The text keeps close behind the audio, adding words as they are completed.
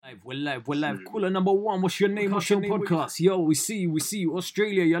We're live. Caller number one. What's your name? What's your podcast? Yo, we see you.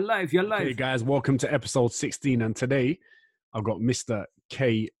 Australia, you're live. Hey guys, welcome to episode 16. And today I've got Mr.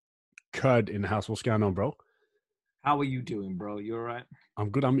 Kae Kurd in the house. What's going on, bro? How are you doing, bro? You all right? I'm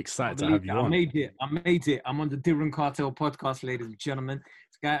good. I'm excited to have you on. I made it. I'm on the Different Cartel podcast, ladies and gentlemen.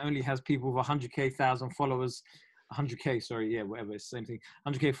 This guy only has people with 100,000 followers. 100K, sorry, yeah, whatever, it's the same thing.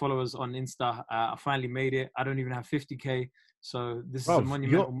 100K followers on Insta. I finally made it. I don't even have 50K, so this is a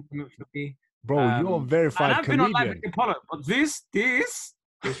monumental moment for me. Bro, you're a verified I've comedian. been on live at the Apollo, but this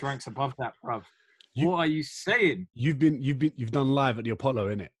ranks above that, bruv. What are you saying? You've done live at the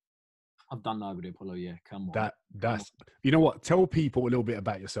Apollo, innit? I've done live at the Apollo, yeah. Come on. You know what? Tell people a little bit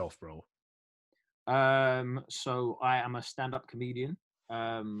about yourself, bro. So I am a stand-up comedian.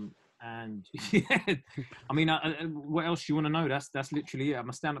 And yeah, I mean, what else do you want to know? That's literally it.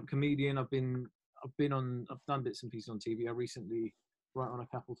 I'm a stand-up comedian. I've done bits and pieces on TV. I recently write on a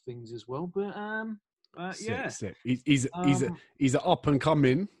couple of things as well. But yeah, sick. He's an up and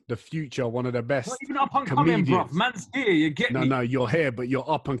coming, the future, one of the best. Not even up and coming, bro. Man's here. You get me? No, you're here, but you're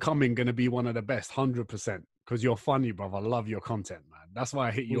up and coming, gonna be one of the best, 100%. Because you're funny, bro. I love your content, man. That's why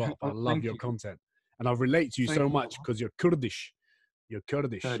I hit you up. I love your content, and I relate to you so much because you're Kurdish. You're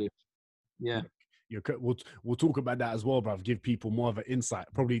Kurdish. Yeah. We'll talk about that as well, bruv. Give people more of an insight.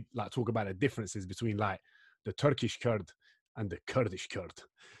 Probably like talk about the differences between like the Turkish Kurd and the Kurdish Kurd.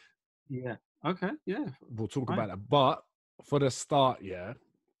 Yeah. Okay. Yeah. We'll talk about that. But for the start, yeah,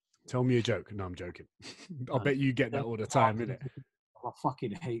 tell me a joke. No, I'm joking. I bet you get that all the time, innit? I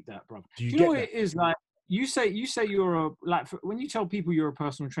fucking hate that, bruv. Do you know what it is like? You say you're when you tell people you're a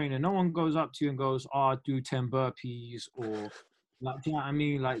personal trainer, no one goes up to you and goes, do 10 burpees or like, do you know what I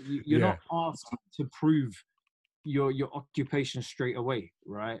mean? Like you're not asked to prove your occupation straight away,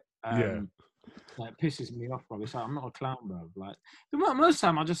 right? Like it pisses me off, bro. It's like I'm not a clown, bro. Like most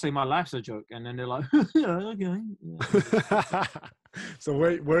time I just say my life's a joke, and then they're like, okay. Yeah. So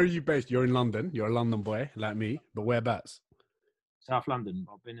where are you based? You're in London. You're a London boy like me, but whereabouts? South London.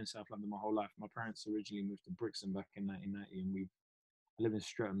 I've been in South London my whole life. My parents originally moved to Brixton back in 1990, and I live in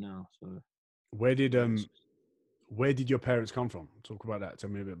Streatham now. So where did your parents come from? Talk about that. Tell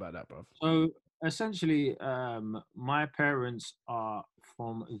me a bit about that, bro. So essentially, my parents are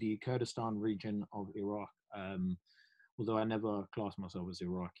from the Kurdistan region of Iraq. Although I never classed myself as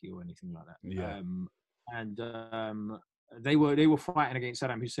Iraqi or anything like that. Yeah. They were fighting against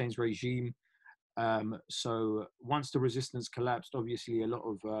Saddam Hussein's regime. So once the resistance collapsed, obviously a lot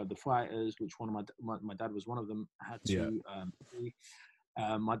of the fighters, which my dad was one of them, had to.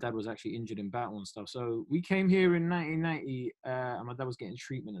 My dad was actually injured in battle and stuff. So we came here in 1990, and my dad was getting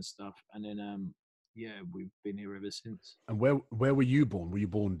treatment and stuff. And then, we've been here ever since. And where were you born? Were you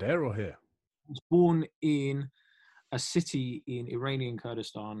born there or here? I was born in a city in Iranian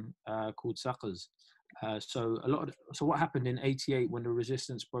Kurdistan called Sakaz. So what happened in '88 when the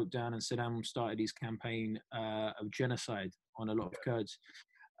resistance broke down and Saddam started his campaign of genocide on a lot of Kurds,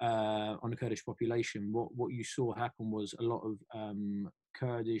 on the Kurdish population, what you saw happen was a lot of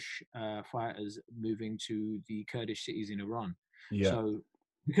Kurdish fighters moving to the Kurdish cities in Iran. Yeah. So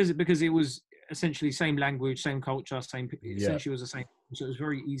because it was essentially same language, same culture, essentially it was the same. So it was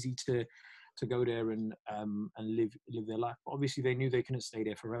very easy to go there and live their life. But obviously they knew they couldn't stay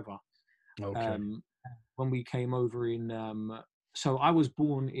there forever. Okay. When we came over in, so I was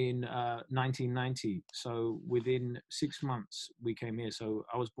born in 1990. So within 6 months we came here. So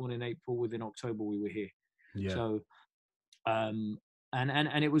I was born in April. Within October we were here. Yeah. So,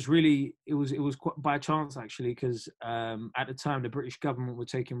 and it was quite by chance actually, because at the time the British government were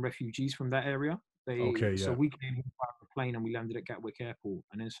taking refugees from that area. So we came here by a plane and we landed at Gatwick Airport,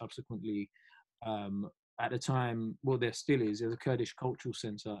 and then subsequently. At the time, well, there still is. There's a Kurdish cultural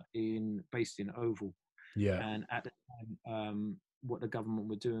centre based in Oval. Yeah. And at the time, what the government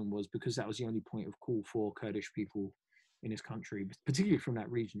were doing was, because that was the only point of call for Kurdish people in this country, particularly from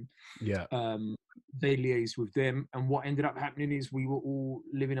that region. Yeah. They liaised with them, and what ended up happening is we were all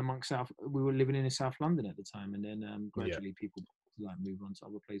living in South London at the time, and then gradually people like move on to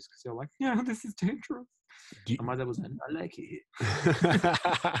other places because they're like, yeah, this is dangerous. And my dad was like, I like it here.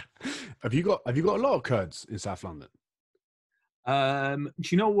 Have you got a lot of Kurds in South London? Do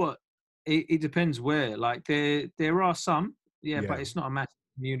you know what? It depends where. Like there are some, but it's not a massive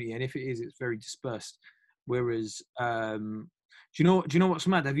community, and if it is, it's very dispersed. Whereas, do you know what's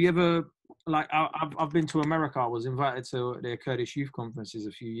mad? Have you ever I've been to America. I was invited to their Kurdish youth conferences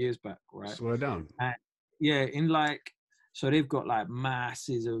a few years back, right? Swear down. So they've got like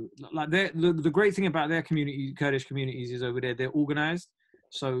masses of the great thing about their community, Kurdish communities, is over there they're organized.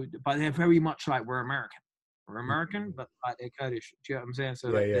 So, but they're very much like we're American. are American, but like they're Kurdish. Do you know what I'm saying? So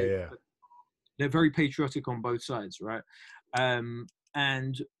Yeah, like yeah, yeah. they're very patriotic on both sides, right?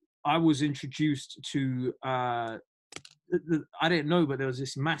 And I was introduced to I didn't know, but there was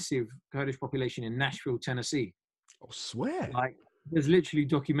this massive Kurdish population in Nashville, Tennessee. Oh, swear. Like there's literally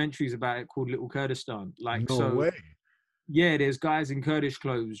documentaries about it called Little Kurdistan. Like No way. Yeah, there's guys in Kurdish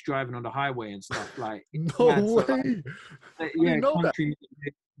clothes driving on the highway and stuff. Like no way. So, like, yeah, country.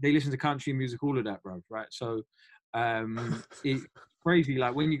 They listen to country music, all of that, bro. Right? So it's crazy.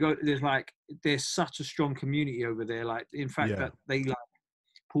 Like when you go, there's such a strong community over there. Like in fact, that they like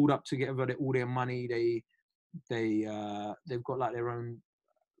pulled up together all their money. They've got like their own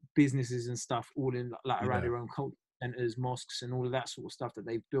businesses and stuff all in like around their own culture centers, mosques, and all of that sort of stuff that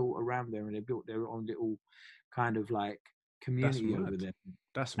they've built around there, and they built their own little kind of like community over there.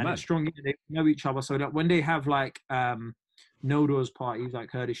 That's and mad. It's strong. They know each other, so that when they have like Nowruz parties,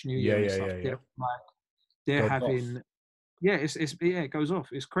 like Kurdish New Year and stuff, they're having off. It goes off.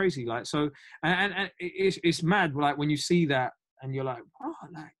 It's crazy. Like so, and it's mad. Like when you see that, and you're like, oh,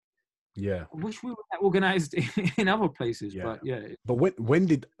 like. Yeah, I wish we were that organized in other places, but yeah. But when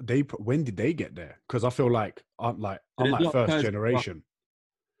did they get there? Because I feel like I'm like first generation.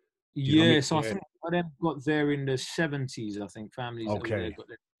 Yeah, so I think they got there in the 70s. I think families. Okay, got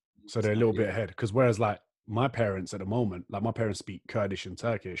there. So they're a little bit ahead. Because whereas like my parents at the moment, like my parents speak Kurdish and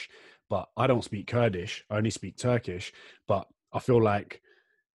Turkish, but I don't speak Kurdish. I only speak Turkish. But I feel like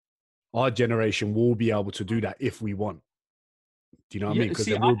our generation will be able to do that if we want. Do you know what I mean? Because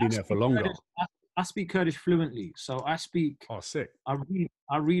then we'll be there for longer. I speak Kurdish fluently, so I speak. Oh, sick! I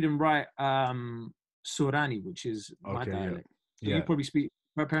read and write Sorani, which is my dialect. So you probably speak.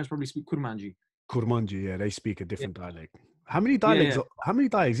 My parents probably speak Kurmanji. Kurmanji, yeah, they speak a different dialect. How many dialects? Yeah. How many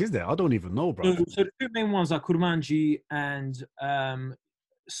dialects is there? I don't even know, bro. So the two main ones are Kurmanji and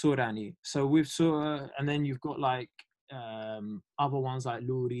Sorani. So with and then you've got like other ones like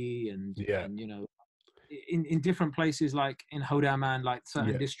Luri and you know. In different places, like in Hodaman, like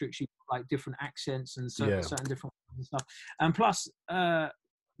certain districts, you like different accents and certain different stuff. And plus,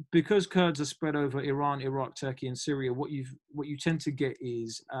 because Kurds are spread over Iran, Iraq, Turkey, and Syria, what you tend to get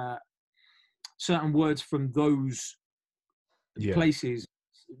is certain words from those places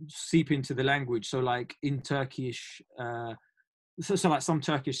seep into the language. So, like in Turkish, so like some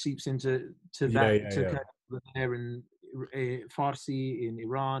Turkish seeps into Kurd there, in Farsi in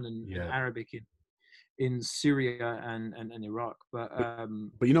Iran and Arabic in Syria and Iraq, but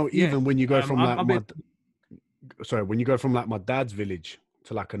you know, even when you go from when you go from like my dad's village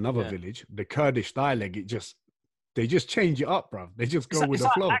to like another village, the Kurdish dialect, they just change it up, bro. They just go with the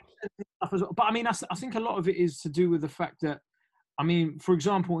flow. But I mean, I think a lot of it is to do with the fact that, I mean, for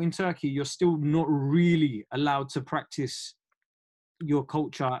example, in Turkey, you're still not really allowed to practice your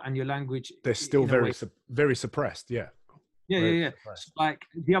culture and your language. They're still very suppressed. Yeah. Yeah. So, like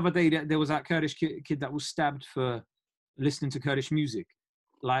the other day, there was that Kurdish kid that was stabbed for listening to Kurdish music.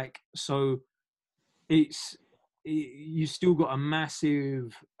 Like, so you still got a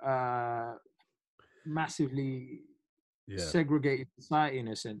massively segregated society in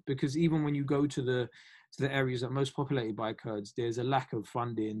a sense, because even when you go to the areas that are most populated by Kurds, there's a lack of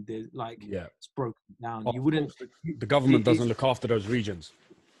funding. There's it's broken down. You wouldn't. The government doesn't look after those regions.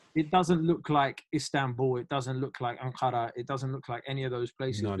 It doesn't look like Istanbul. It doesn't look like Ankara. It doesn't look like any of those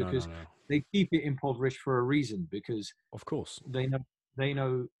places because they keep it impoverished for a reason. Because of course they know they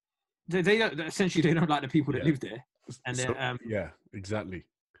don't, essentially they don't like the people that live there. And exactly.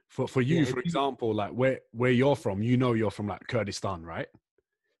 For you, for example, like where you're from, you know, you're from like Kurdistan, right?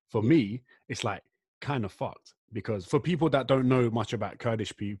 For me, it's like kind of fucked, because for people that don't know much about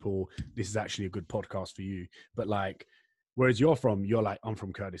Kurdish people, this is actually a good podcast for you. But like, whereas you're like, I'm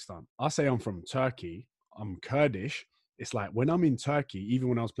from Kurdistan. I say I'm from Turkey. I'm Kurdish. It's like when I'm in Turkey, even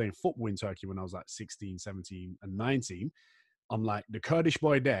when I was playing football in Turkey when I was like 16, 17 and 19, I'm like the Kurdish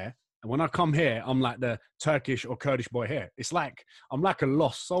boy there. And when I come here, I'm like the Turkish or Kurdish boy here. It's like, I'm like a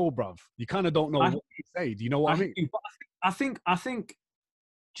lost soul, bruv. You kind of don't know what to say. Do you know what I mean? I think,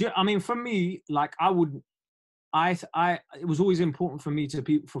 I mean, for me, like it was always important for me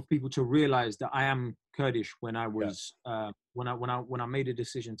for people to realize that I am Kurdish when I was when I made a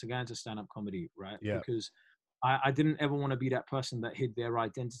decision to go into stand-up comedy, right? Because I didn't ever want to be that person that hid their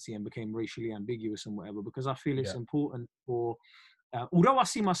identity and became racially ambiguous and whatever, because I feel it's important for although I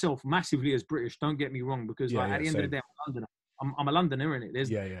see myself massively as British, don't get me wrong, because at the end of the day, I'm a Londoner, innit?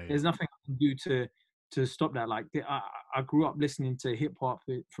 There's nothing I can do to stop that. Like I grew up listening to hip hop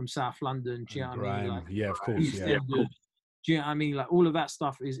from South London. Do you know what I mean? Like, of course. Do you know what I mean? Like all of that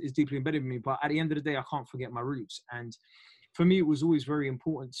stuff is deeply embedded in me. But at the end of the day, I can't forget my roots. And for me, it was always very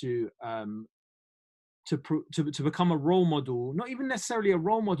important to to become a role model, not even necessarily a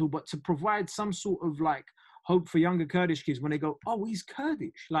role model, but to provide some sort of like hope for younger Kurdish kids when they go, oh, he's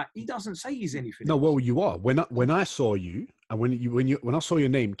Kurdish. Like, he doesn't say he's anything No, else. well, you are. When I saw you, and when I saw your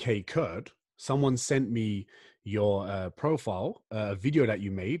name, Kae Kurd, someone sent me your profile, a video that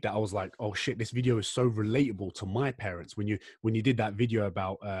you made that I was like, oh shit, this video is so relatable to my parents. When you did that video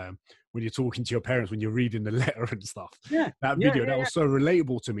about when you're talking to your parents, when you're reading the letter and stuff, that video that was so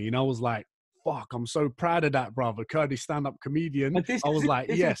relatable to me, and I was like, fuck, I'm so proud of that, brother. Kurdish stand-up comedian. I was like,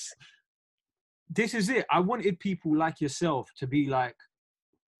 yes. This is it. I wanted people like yourself to be like,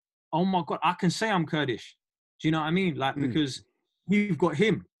 oh my God, I can say I'm Kurdish. Do you know what I mean? Like, because we've got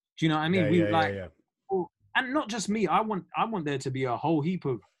him. Do you know what I mean? And not just me. I want there to be a whole heap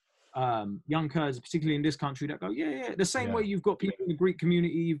of young Kurds, particularly in this country, that go, the same way you've got people in the Greek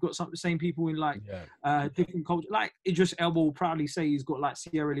community, you've got the same people in like different cultures. Like Idris Elba will proudly say he's got like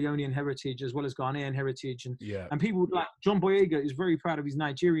Sierra Leonean heritage as well as Ghanaian heritage, and people like John Boyega is very proud of his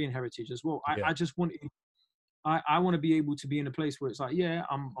Nigerian heritage as well. I just wanted. I want to be able to be in a place where it's like,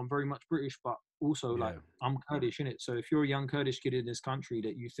 I'm very much British, but also like I'm Kurdish in it. So if you're a young Kurdish kid in this country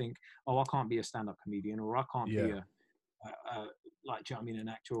that you think, oh, I can't be a stand-up comedian, or I can't be a like, do you know what I mean, an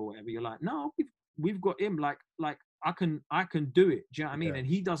actor or whatever, you're like, no, we've got him. Like I can do it. Do you know what I mean? And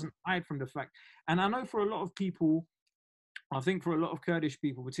he doesn't hide from the fact. And I know for a lot of people, I think for a lot of Kurdish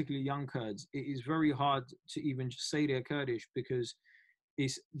people, particularly young Kurds, it is very hard to even just say they're Kurdish, because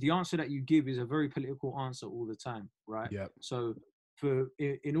it's the answer that you give is a very political answer all the time, right? Yeah. So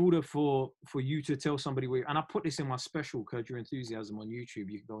in order for you to tell somebody where, and I put this in my special Kurd Your Enthusiasm on YouTube,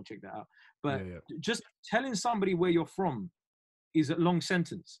 you can go and check that out. But just telling somebody where you're from is a long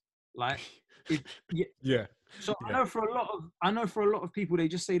sentence. Like So I know for a lot of people, they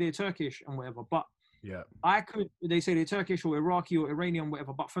just say they're Turkish and whatever, but they say they're Turkish or Iraqi or Iranian,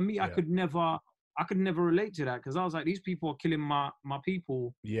 whatever. But for me, I could never relate to that, because I was like, these people are killing my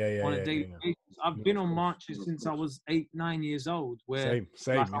people on a daily basis. I've been on marches since I was 8-9 years old. Where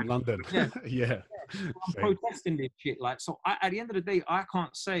same like, in London. I'm protesting this shit. Like, so at the end of the day, I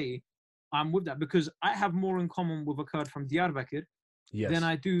can't say I'm with that, because I have more in common with a Kurd from Diyarbakir than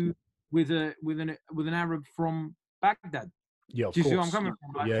I do with an Arab from Baghdad. Yeah, of Do you course. see where I'm coming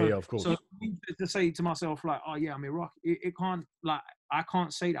from? Like, of course. So to say to myself, like, oh yeah, I'm Iraqi, it can't, like, I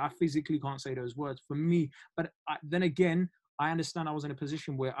can't say that. I physically can't say those words for me. But then again, I understand I was in a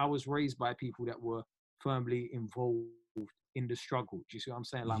position where I was raised by people that were firmly involved in the struggle. Do you see what I'm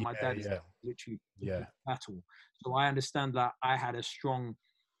saying? Like, my dad is literally battle. So I understand that I had a strong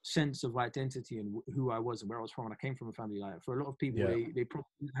sense of identity and who I was and where I was from, and I came from a family like that. For a lot of people, they probably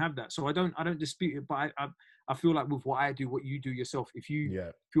didn't have that. So I don't dispute it, but I feel like with what I do, what you do yourself, if you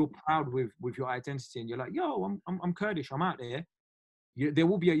feel proud with your identity and you're like, yo, I'm Kurdish, I'm out there. There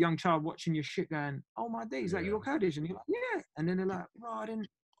will be a young child watching your shit going, oh my days, like, you're Kurdish, and you're like, and then they're like, bro, I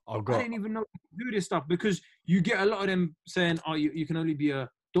didn't even know you do this stuff, because you get a lot of them saying, oh, you can only be a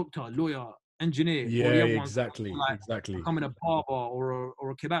doctor, lawyer, engineer. Exactly. Becoming a barber or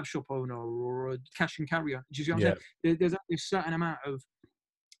a kebab shop owner or a cash and carrier. Do you see what I'm saying? There's a certain amount of,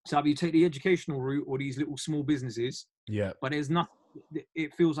 so either you take the educational route or these little small businesses. But there's nothing.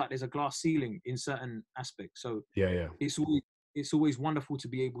 It feels like there's a glass ceiling in certain aspects. So it's always wonderful to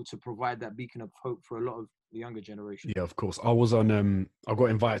be able to provide that beacon of hope for a lot of the younger generation. Yeah, of course. I was on. I got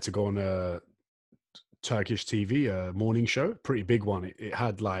invited to go on a Turkish TV, a morning show, pretty big one. It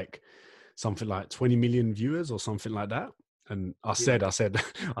had like something like 20 million viewers or something like that. And I said,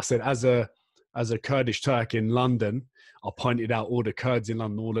 as a Kurdish Turk in London, I pointed out all the Kurds in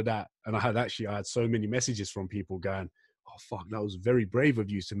London, all of that. And I had so many messages from people going, oh, fuck, that was very brave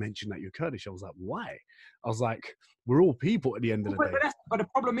of you to mention that you're Kurdish. I was like, why? I was like, we're all people at the end of the day. But the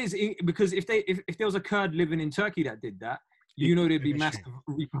problem is, because if there was a Kurd living in Turkey that did that, there'd be massive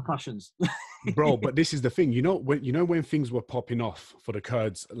repercussions. Bro, but this is the thing. When things were popping off for the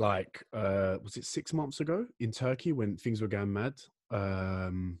Kurds, like, was it 6 months ago in Turkey when things were going mad? I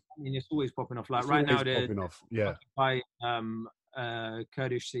mean, it's always popping off. Like right now, they're popping off. Yeah. By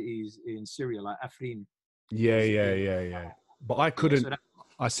Kurdish cities in Syria, like Afrin. Yeah. But I couldn't.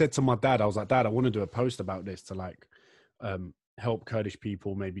 I said to my dad, I was like, Dad, I want to do a post about this to like help Kurdish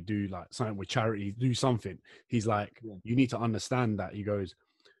people, maybe do like something with charity, do something. He's like, you need to understand that. He goes,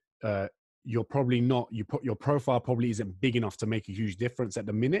 you're probably not, your profile probably isn't big enough to make a huge difference at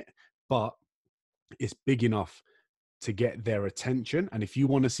the minute, but it's big enough to get their attention. And if you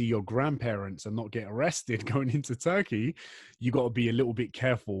want to see your grandparents and not get arrested going into Turkey, you got to be a little bit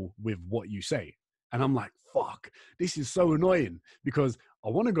careful with what you say. And I'm like, fuck, this is so annoying, because I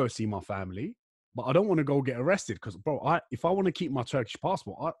want to go see my family, but I don't want to go get arrested. Because, bro, if I want to keep my Turkish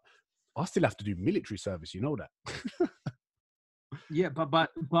passport, I still have to do military service. You know that? Yeah, but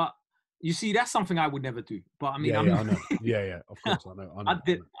you see, that's something I would never do. But I mean, I know. Yeah, of course, I know. I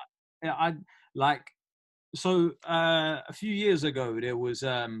did. I like. So a few years ago, there was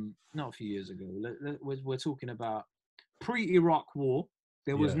not a few years ago. We're talking about pre-Iraq war.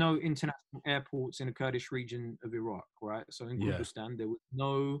 There was no international airports in the Kurdish region of Iraq, right? So in Kurdistan, there was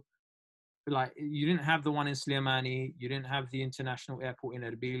no, like, you didn't have the one in Slimani. You didn't have the international airport in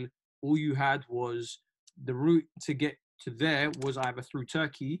Erbil. All you had was the route to get to there was either through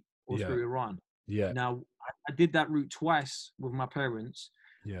Turkey or through Iran. Yeah. Now, I did that route twice with my parents,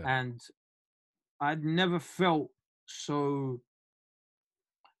 and I'd never felt so,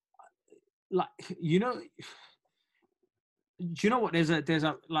 like, do you know what? There's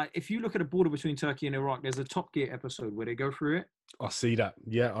a like, if you look at a border between Turkey and Iraq, there's a Top Gear episode where they go through it. I see that.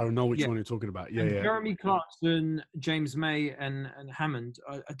 Yeah, I don't know which one you're talking about. Yeah, yeah. Jeremy Clarkson, James May, and Hammond,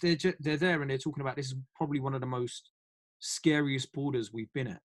 they're there, and they're talking about this is probably one of the most scariest borders we've been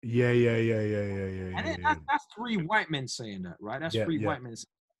at. Yeah. And that's three white men saying that, right? That's three white men.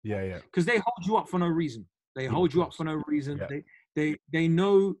 Yeah. Because they hold you up for no reason. They hold you up for no reason. Yeah. They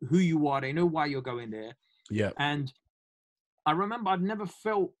know who you are. They know why you're going there. Yeah. And I remember I'd never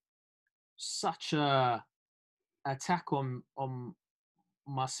felt such a attack on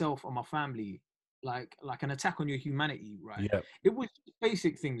myself or my family, like an attack on your humanity, right? Yeah. It was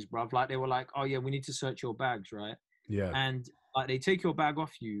basic things, bruv. Like, they were like, oh yeah, we need to search your bags, right? Yeah. And like, they take your bag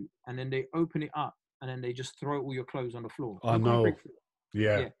off you, and then they open it up, and then they just throw all your clothes on the floor. I know.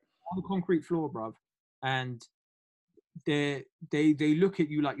 Yeah. On the concrete floor, bruv. And they look at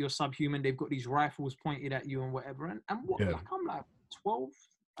you like you're subhuman. They've got these rifles pointed at you and whatever. And what? Like, I'm like 12,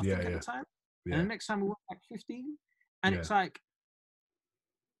 I think, at the time. Yeah. And the next time we were like 15. And it's like,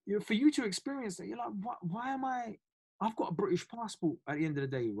 for you to experience that, you're like, why am I've got a British passport at the end of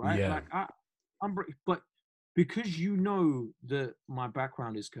the day, right? Yeah. Like, I'm British, but because you know that my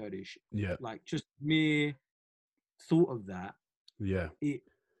background is Kurdish, like, just mere thought of that,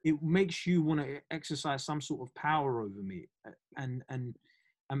 it makes you want to exercise some sort of power over me and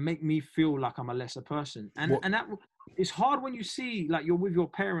make me feel like I'm a lesser person. And that it's hard when you see, like, you're with your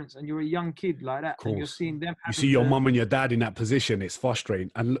parents and you're a young kid like that, and you're seeing them. You see your mum and your dad in that position. It's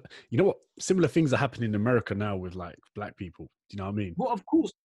frustrating. And you know what? Similar things are happening in America now with, like, black people. Do you know what I mean? Well, of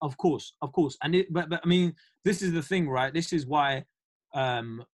course. And but I mean, this is the thing, right? This is why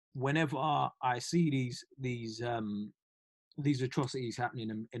whenever I see these atrocities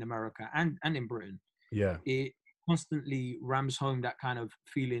happening in America and in Britain, it constantly rams home that kind of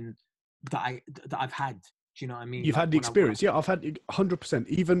feeling that I've had. Do you know what I mean? You've had the experience. I've had 100%.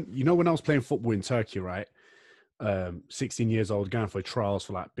 Even, when I was playing football in Turkey, right? 16 years old, going for trials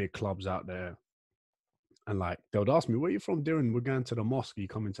for, like, big clubs out there. And, like, they would ask me, where are you from, Darren? We're going to the mosque. Are you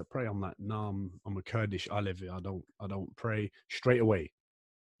coming to pray? I'm like, no, I'm a Kurdish. I live here. I don't pray. Straight away.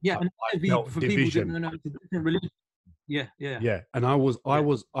 Yeah, and for division. People it's a different religion. Yeah. And I was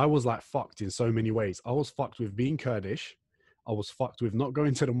like fucked in so many ways. I was fucked with being Kurdish. I was fucked with not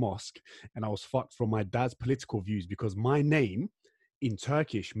going to the mosque, and I was fucked from my dad's political views, because my name in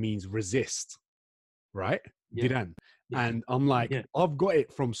Turkish means resist, right? Diren. And I'm like, I've got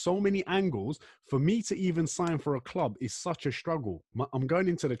it from so many angles. For me to even sign for a club is such a struggle. I'm going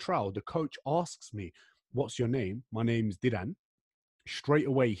into the trial. The coach asks me, what's your name? My name's Diren. Straight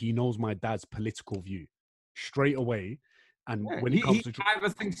away, he knows my dad's political view. Straight away. And when it comes to either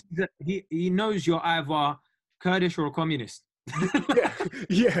thinks that he knows you're either Kurdish or a communist.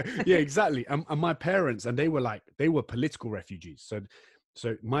 yeah, exactly. And my parents, and they were political refugees.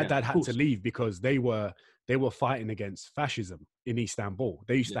 So my dad had to leave because they were fighting against fascism in Istanbul.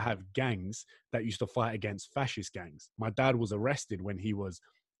 They used to have gangs that used to fight against fascist gangs. My dad was arrested when he was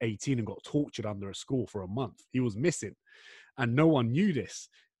 18 and got tortured under a school for a month. He was missing, and no one knew this.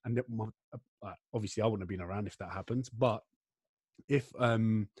 And obviously I wouldn't have been around if that happened. But if I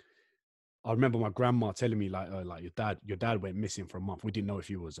remember my grandma telling me, like your dad went missing for a month. We didn't know if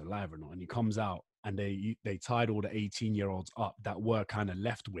he was alive or not. And he comes out, and they tied all the 18-year-olds up that were kind of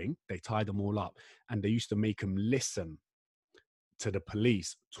left wing. They tied them all up, and they used to make them listen to the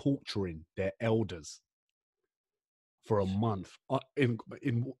police torturing their elders for a month in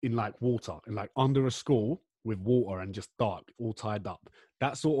like water, and like under a school with water and just dark, all tied up.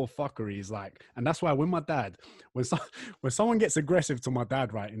 That sort of fuckery is like, and that's why when my dad, when someone gets aggressive to my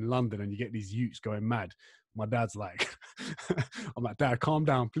dad, right, in London, and you get these youths going mad, my dad's like, I'm like, Dad, calm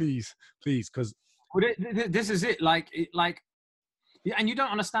down, please, because. Well, this is it. Like Yeah, and you don't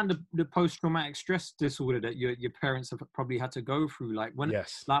understand the post-traumatic stress disorder that your parents have probably had to go through. Like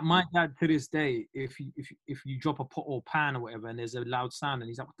like my dad to this day, if you drop a pot or pan or whatever, and there's a loud sound, and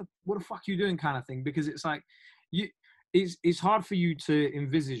he's like, "What the fuck are you doing?" kind of thing, because it's like you. It's hard for you to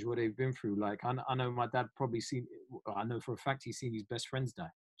envisage what they've been through. Like I know my dad probably seen. I know for a fact he's seen his best friends die.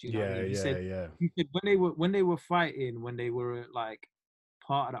 Do you know what I mean? He said when they were fighting, when they were like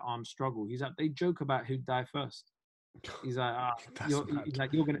part of the armed struggle, he's like they joke about who'd die first. He's like, you're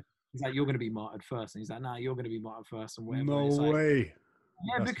gonna be martyred first, and he's like, nah, you're gonna be martyred first, and whatever. No and it's like, way.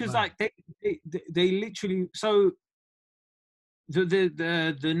 yeah, that's because mad. Like they literally. So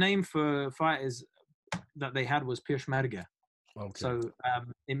the name for fighters that they had was Peshmerga. Okay. So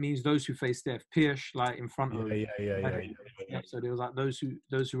it means those who face death. Pesh, like in front of. Yeah. So there was like those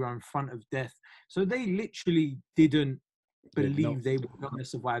who are in front of death. So they literally didn't believe they were going to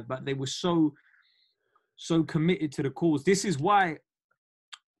survive, but they were so committed to the cause. This is why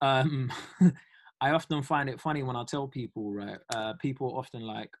I often find it funny when I tell people, right? People often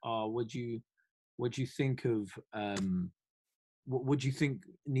like, "Oh, what do you think of what do you think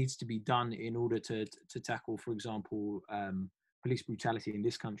needs to be done in order to tackle, for example, police brutality in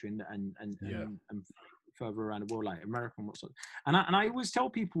this country and further around the world, like America and what's?" And I always tell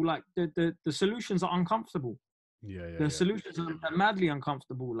people, like, the solutions are uncomfortable. The solutions are madly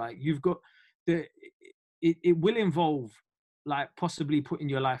uncomfortable. Like, you've got it will involve like possibly putting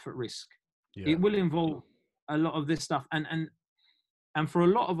your life at risk. It will involve a lot of this stuff, and for a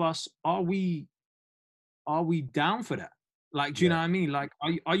lot of us, are we down for that? Like, do you know what I mean? Like,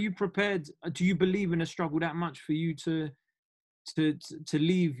 are you prepared? Do you believe in a struggle that much for you to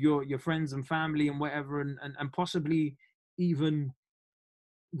leave your friends and family and whatever, and possibly even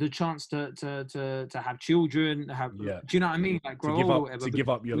the chance to have children, do you know what I mean? Like, grow to old or whatever. To give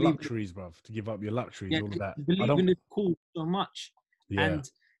up your luxuries, bruv. To give up your luxuries, all of that. Believe in this cause so much. And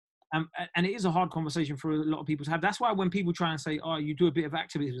it is a hard conversation for a lot of people to have. That's why when people try and say, "Oh, you do a bit of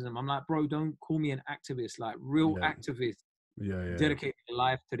activism," I'm like, bro, don't call me an activist. Like, real activists dedicate their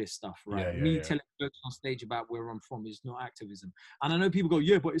life to this stuff, right? Me telling jokes on stage about where I'm from is not activism. And I know people go,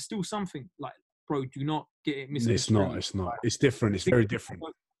 "Yeah, but it's still something." Like, bro, do not get it misunderstood. It's not. It's different. It's very different.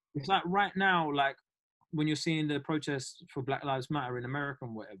 It's like right now, like when you're seeing the protests for Black Lives Matter in America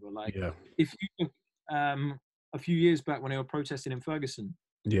and whatever, like if you look a few years back when they were protesting in Ferguson,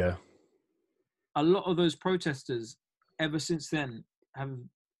 a lot of those protesters ever since then have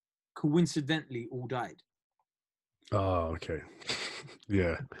coincidentally all died. Oh, okay.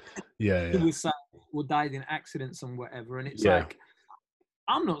 Suicide or died in accidents and whatever. And it's like,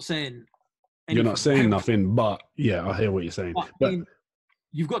 I'm not saying you're not saying nothing, but I hear what you're saying. But I mean,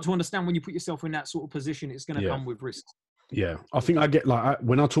 you've got to understand, when you put yourself in that sort of position, it's going to come with risks. Yeah, I think I get like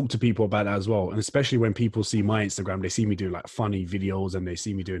when I talk to people about that as well, and especially when people see my Instagram, they see me doing like funny videos and they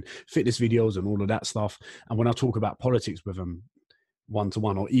see me doing fitness videos and all of that stuff. And when I talk about politics with them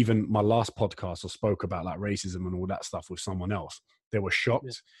one-to-one, or even my last podcast, I spoke about like racism and all that stuff with someone else, they were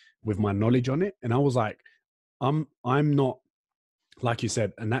shocked with my knowledge on it. And I was like, I'm not, like you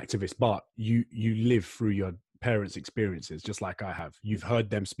said, an activist, but you live through your parents' experiences just like I have. You've heard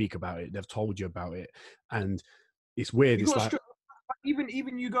them speak about it, they've told you about it, and it's weird. It's like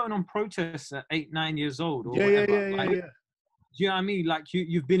even you going on protests at 8-9 years old or whatever. Do you know what I mean? Like,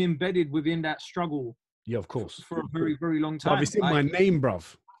 you've been embedded within that struggle. Yeah, of course. For a very, very long time. Bruv, it's in my name,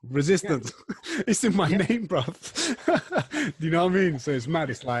 bruv. Resistance. It's in my name, bruv. Do you know what I mean? So it's mad.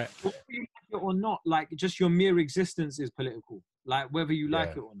 It's like, or not, like, just your mere existence is political. Like, whether you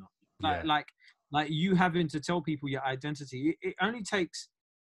like it or not. Like you having to tell people your identity. It only takes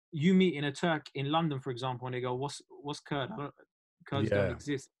you meeting a Turk in London, for example, and they go, "What's Kurd? Kurds don't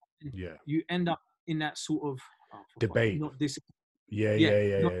exist." You end up in that sort of debate. Not this. Do you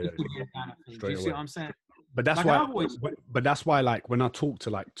see what I'm saying? But that's why. But that's why, like, when I talk to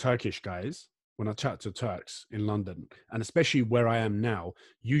like Turkish guys, when I chat to Turks in London, and especially where I am now,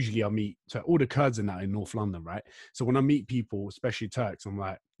 usually I meet all the Kurds in North London, right? So when I meet people, especially Turks, I'm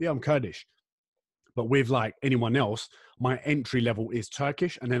like, "Yeah, I'm Kurdish." But with like anyone else, my entry level is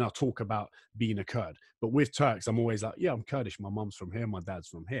Turkish, and then I talk about being a Kurd. But with Turks, I'm always like, "Yeah, I'm Kurdish. My mum's from here, my dad's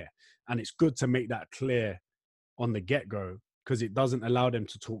from here." And it's good to make that clear on the get-go, because it doesn't allow them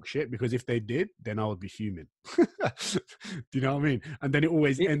to talk shit, because if they did, then I would be fuming. Do you know what I mean? And then it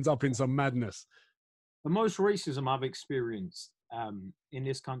always ends up in some madness. The most racism I've experienced in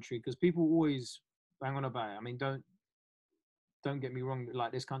this country, because people always bang on about it. I mean, don't get me wrong,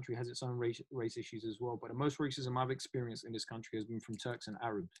 like, this country has its own race issues as well, but the most racism I've experienced in this country has been from Turks and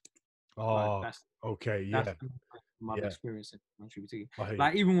Arabs. Oh, that's my experience in the country, particularly.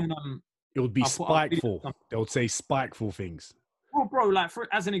 Like, even when it would be spiteful. They would say spiteful things. Well, bro, like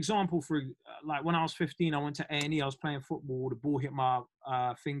as an example, like when I was 15, I went to A&E. I was playing football. The ball hit my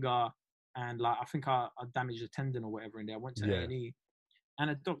finger, and like I think I damaged a tendon or whatever in there. I went to A&E, and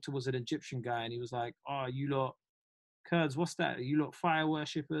a doctor was an Egyptian guy, and he was like, "Oh, you lot Kurds, what's that? You lot fire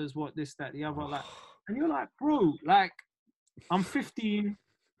worshippers? What this, that, the other?" Like, and you're like, bro, like I'm 15.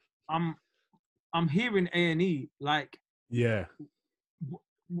 I'm here in A&E. Like, yeah.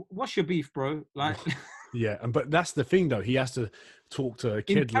 What's your beef, bro? Like, yeah, but that's the thing though. He has to talk to a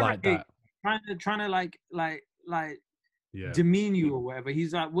kid like that, trying to like yeah, demean you or whatever.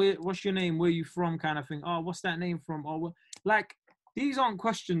 He's like, what's your name? Where you from? Kind of thing. Oh, what's that name from? Oh, like these aren't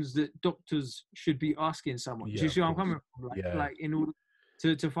questions that doctors should be asking someone. Yeah, Do you see what I'm coming from? Like, yeah. like in order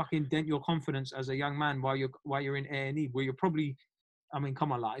to fucking dent your confidence as a young man while you're in A&E, where you're probably, I mean,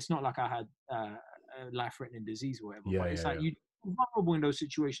 come on, like it's not like I had a life-threatening disease or whatever, but it's like you're vulnerable in those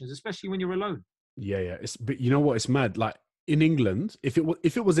situations, especially when you're alone. Yeah. But you know what? It's mad. Like in England, if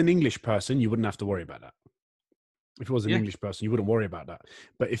it was an English person, you wouldn't have to worry about that. If it was an English person, you wouldn't worry about that.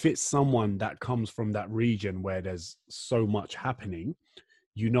 But if it's someone that comes from that region where there's so much happening,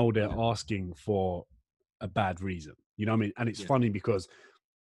 you know they're asking for a bad reason. You know what I mean? And it's funny because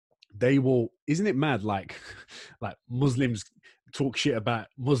they will, isn't it mad? Like Muslims talk shit about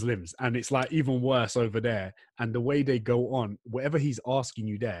Muslims, and it's like even worse over there. And the way they go on, whatever he's asking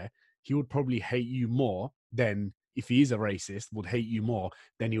you there, he would probably hate you more than, if he is a racist, would hate you more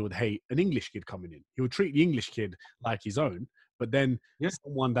than he would hate an English kid coming in. He would treat the English kid like his own, but then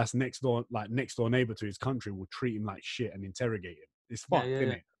someone that's next door neighbor to his country will treat him like shit and interrogate him. It's fucked,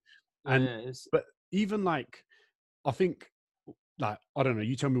 isn't it? But even like, I think, like, I don't know,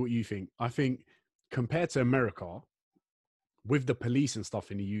 you tell me what you think. I think compared to America, with the police and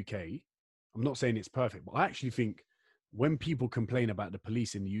stuff in the UK, I'm not saying it's perfect, but I actually think when people complain about the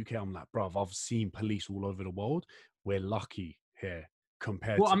police in the UK, I'm like, bruv, I've seen police all over the world. We're lucky here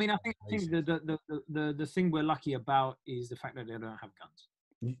compared to. Well, I mean, I think the thing we're lucky about is the fact that they don't have guns.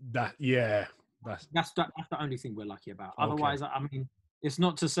 That's the only thing we're lucky about. Otherwise, I mean, it's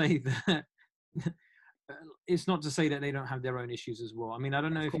not to say that it's not to say that they don't have their own issues as well. I mean, I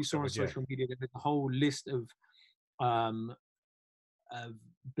don't know if you saw on social media that there's a whole list of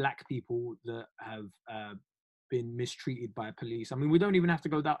black people that have been mistreated by police. I mean, we don't even have to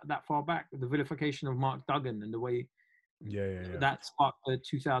go that far back. The vilification of Mark Duggan and the way that sparked the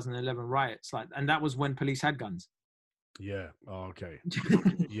 2011 riots, like, and that was when police had guns. Yeah. Oh, okay.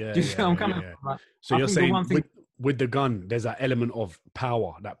 I'm coming. From? So you're saying with the gun, there's that element of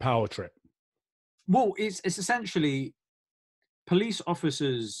power, that power trip. Well, it's essentially police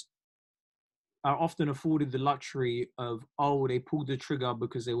officers are often afforded the luxury of, they pulled the trigger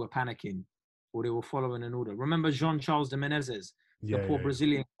because they were panicking or they were following an order. Remember Jean-Charles de Menezes, the poor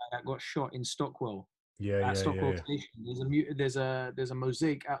Brazilian guy that got shot in Stockwell? Stockwell Station. There's a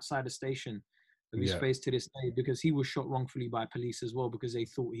mosaic outside the station of his face to this day because he was shot wrongfully by police as well because they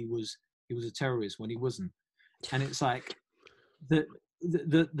thought he was a terrorist when he wasn't. And it's like the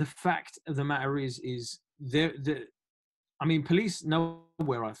fact of the matter is I mean, police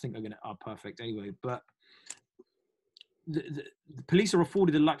nowhere I think are perfect anyway, but the police are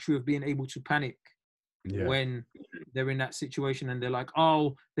afforded the luxury of being able to panic when they're in that situation and they're like,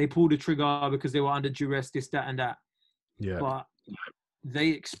 they pulled the trigger because they were under duress, this, that, and that. Yeah. But they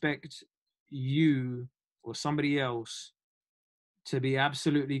expect you or somebody else to be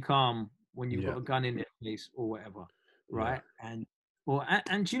absolutely calm when you've got a gun in their face or whatever, right? And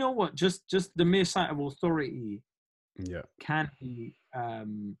you know what? Just the mere sight of authority can be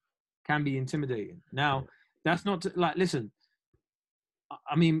intimidating. Now, that's not listen.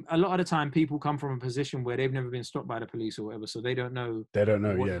 I mean, a lot of the time, people come from a position where they've never been stopped by the police or whatever, so they don't know. They don't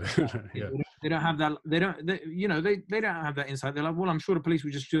know. They don't have that. They don't have that insight. They're like, well, I'm sure the police were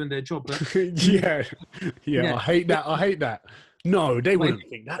just doing their job. But I hate that. No, they wouldn't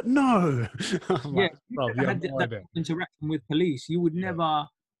think that. No. That interaction with police, you would never.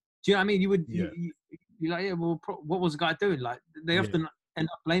 Do you know what I mean? You would. You're like, well, what was the guy doing? Like, they often end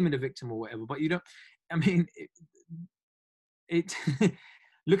up blaming the victim or whatever, but you don't. I mean, it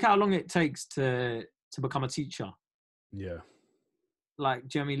look how long it takes to become a teacher. Yeah. Like,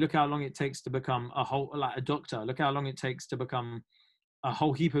 do you know what I mean? Look how long it takes to become a doctor. Look how long it takes to become a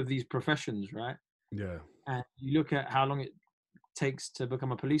whole heap of these professions, right? Yeah. And you look at how long it takes to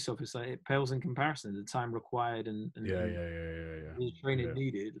become a police officer, it pales in comparison to the time required and the training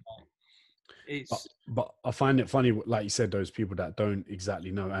needed. Like, but I find it funny, like you said, those people that don't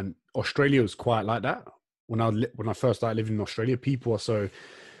exactly know. And Australia was quite like that. When I first started living in Australia,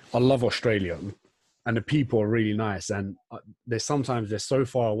 I love Australia, and the people are really nice. And they're so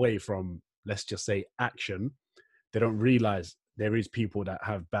far away from, let's just say, action, they don't realize there is people that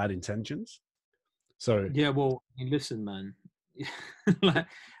have bad intentions. So yeah, well, I mean, listen, man. Like,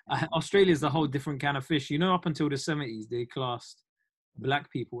 Australia's a whole different kind of fish. You know, up until the 70s, they classed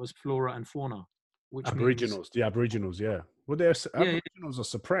black people as flora and fauna, which means the Aboriginals, yeah. Well, yeah, Aboriginals are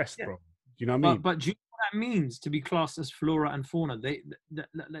suppressed, yeah. bro. Do you know what I mean? But do you know what that means to be classed as flora and fauna?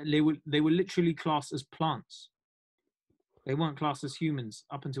 They were literally classed as plants. They weren't classed as humans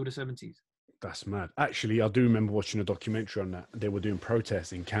up until the 70s. That's mad. Actually, I do remember watching a documentary on that. They were doing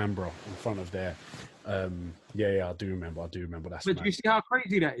protests in Canberra in front of their. Yeah, I do remember. That's. But mad. do you see how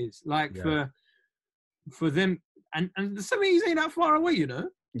crazy that is? Like Yeah. for them, and the 70s ain't that far away, you know.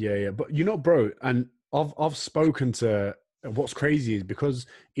 Yeah. But you know, bro, and I've spoken to. What's crazy is because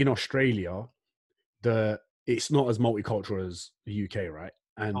in Australia, it's not as multicultural as the UK, right?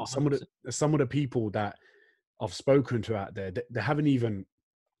 And some of the people that I've spoken to out there, they haven't even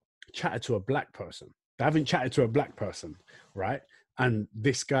chatted to a black person. They haven't chatted to a black person, right? And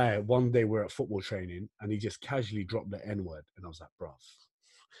this guy, one day we're at football training and he just casually dropped the N-word. And I was like, bruv.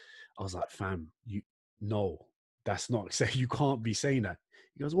 I was like, fam, no, that's not, so you can't be saying that.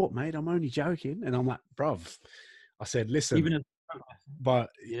 He goes, what, mate? I'm only joking. And I'm like, bruv. I said, listen,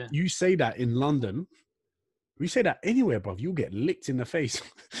 but yeah, you say that in London, you say that anywhere, bruv, you'll get licked in the face.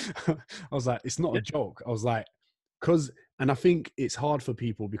 I was like, it's not a joke. I was like, and I think it's hard for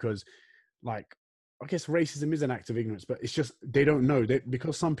people because, like, I guess racism is an act of ignorance, but it's just they don't know.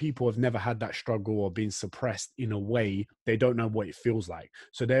 Because some people have never had that struggle or been suppressed in a way, they don't know what it feels like.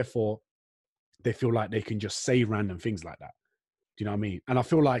 So therefore, they feel like they can just say random things like that. Do you know what I mean? And I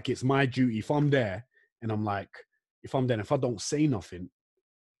feel like it's my duty if I'm there and I'm like, if I don't say nothing,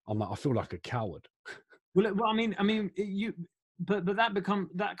 I'm like, I feel like a coward. Well, I mean, but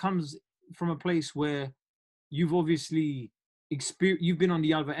that comes from a place where you've obviously you've been on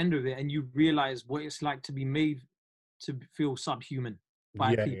the other end of it, and you realize what it's like to be made to feel subhuman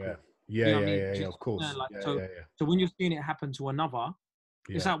by people. Yeah, of course. So when you're seeing it happen to another,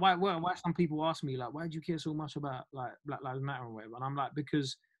 it's like why some people ask me like, why do you care so much about like Black Lives Matter or whatever? And I'm like,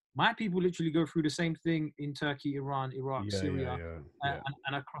 because my people literally go through the same thing in Turkey, Iran, Iraq, Syria,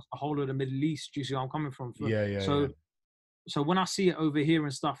 and across the whole of the Middle East. Do you see where I'm coming from? So when I see it over here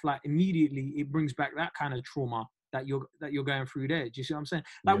and stuff, like immediately it brings back that kind of trauma that you're going through there. Do you see what I'm saying?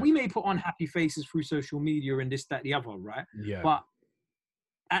 Like we may put on happy faces through social media and this, that, the other, right? Yeah. But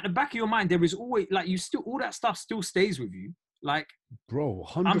at the back of your mind, there is always like all that stuff still stays with you. Like, bro,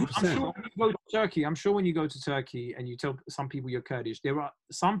 100%. I'm sure when you go to Turkey, I'm sure when you go to Turkey and you tell some people you're Kurdish, there are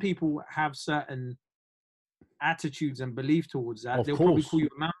some people have certain attitudes and belief towards that. They'll probably call you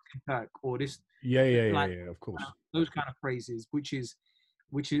a mountain Turk or this. Yeah, of course. Those kind of phrases, which is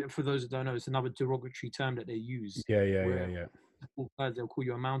for those that don't know, it's another derogatory term that they use. Yeah. They'll call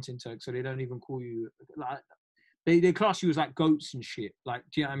you a mountain Turk, so they don't even call you like they class you as like goats and shit. Like,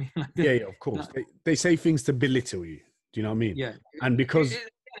 do you know what I mean? Like of course. They say things to belittle you. Do you know what I mean? Yeah. And because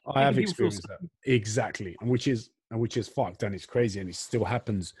I have experienced that. Exactly. And which is fucked, and it's crazy, and it still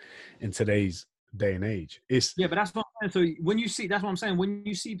happens in today's day and age. But that's what I'm saying. So when you see, that's what I'm saying, when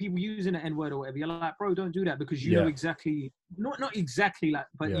you see people using the N-word or whatever, you're like, bro, don't do that, because you know exactly, not exactly like,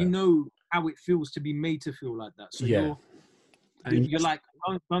 but you know how it feels to be made to feel like that. So you're like,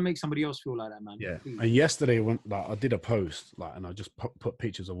 don't make somebody else feel like that, man. Yeah. Please. And yesterday when I did a post, like, and I just put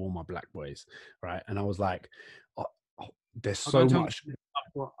pictures of all my black boys, right? And I was like, there's so much.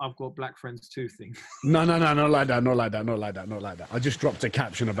 I've got black friends too thing. No, not like that. I just dropped a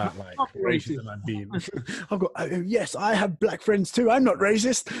caption about like racism and being. I've got yes, I have black friends too. I'm not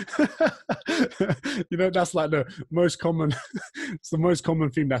racist. You know, that's like the most common. It's the most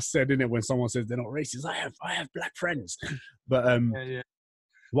common thing that's said, isn't it? When someone says they're not racist, I have black friends. But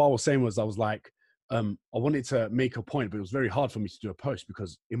what I was saying was, I was like, I wanted to make a point, but it was very hard for me to do a post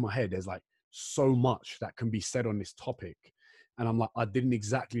because in my head there's like so much that can be said on this topic. And I'm like, I didn't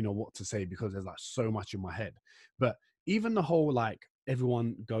exactly know what to say because there's like so much in my head. But even the whole, like,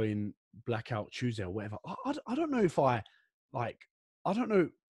 everyone going Blackout Tuesday or whatever, I don't know if I don't know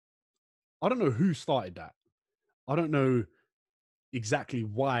who started that. I don't know exactly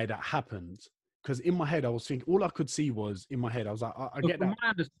why that happened. Because in my head, I was thinking, all I could see was in my head, I was like, I get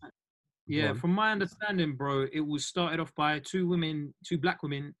that. From my understanding, bro, it was started off by two black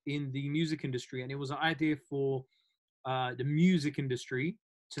women in the music industry, and it was an idea for the music industry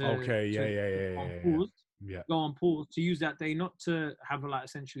to go on pause, to use that day, not to have like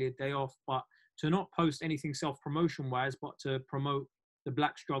essentially a day off, but to not post anything self-promotion wise, but to promote the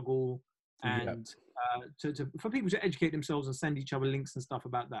black struggle and for people to educate themselves and send each other links and stuff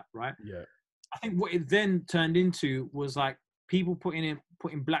about that, right? Yeah. I think what it then turned into was like people putting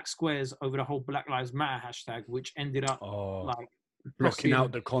putting black squares over the whole Black Lives Matter hashtag, which ended up like blocking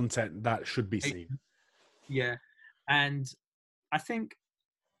out the content that should be seen. Yeah, and I think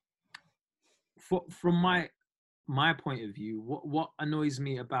from my point of view, what annoys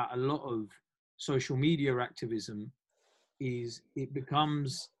me about a lot of social media activism is it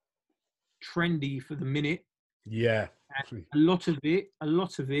becomes trendy for the minute. Yeah, and a lot of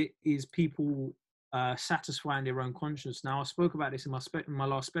it is people satisfying their own conscience. Now, I spoke about this in my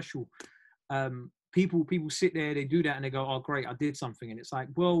last special. People sit there, they do that, and they go, "Oh, great, I did something," and it's like,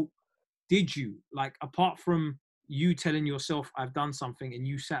 well, did you? Like, apart from you telling yourself I've done something and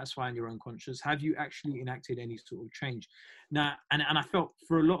you satisfying your own conscience, have you actually enacted any sort of change? Now, and I felt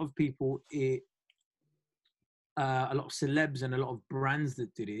for a lot of people, a lot of celebs and a lot of brands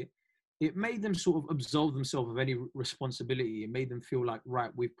that did it, it made them sort of absolve themselves of any responsibility. It made them feel like,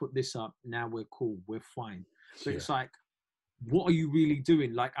 right, we've put this up, now we're cool, we're fine. But it's like, what are you really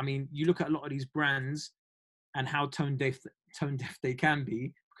doing? Like, I mean, you look at a lot of these brands and how tone deaf they can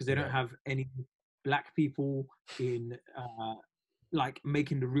be, because they don't have any black people in like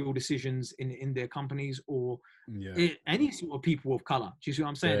making the real decisions in their companies, or any sort of people of color. Do you see what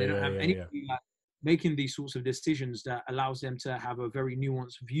I'm saying? They don't have anybody like making these sorts of decisions that allows them to have a very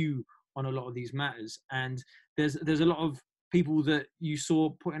nuanced view on a lot of these matters. And there's a lot of people that you saw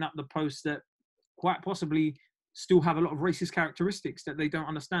putting up the posts that quite possibly still have a lot of racist characteristics that they don't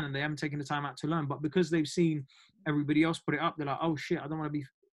understand and they haven't taken the time out to learn. But because they've seen everybody else put it up, they're like, oh shit, I don't want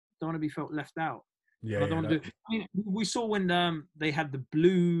to be felt left out. I mean, we saw when they had the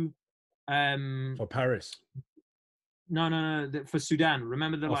blue for Paris. No, for Sudan.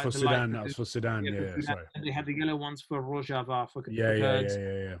 Remember for Sudan? That was for Sudan. Yeah, sorry. And they had the yellow ones for Rojava, for Kurds.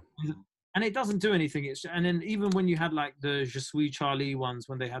 Yeah. And it doesn't do anything. And then even when you had like the Je suis Charlie ones,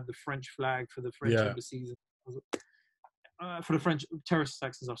 when they had the French flag for the French embassies, for the French terrorist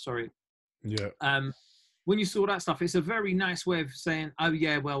attacks and stuff. Sorry. Yeah. When you saw that stuff, it's a very nice way of saying, "Oh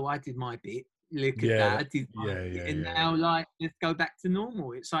yeah, well I did my bit. Look at that, I did my bit, and now like let's go back to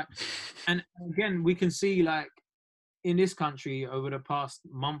normal." It's like, and again, we can see like in this country over the past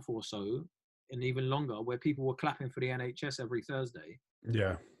month or so, and even longer, where people were clapping for the NHS every Thursday.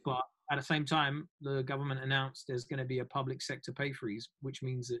 Yeah. But at the same time, the government announced there's going to be a public sector pay freeze, which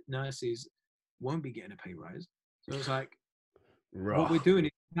means that nurses won't be getting a pay rise. So it's like, what we're doing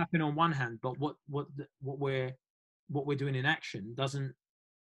is happening on one hand, but what we're doing in action doesn't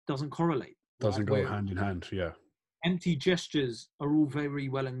correlate. Doesn't go hand in hand. Yeah. Empty gestures are all very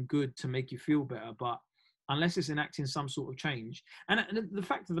well and good to make you feel better, but unless it's enacting some sort of change, and the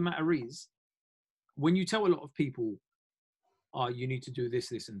fact of the matter is, when you tell a lot of people, "Oh, you need to do this,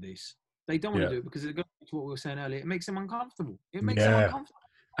 this, and this," they don't want to do it because it goes to what we were saying earlier. It makes them uncomfortable. It makes them uncomfortable.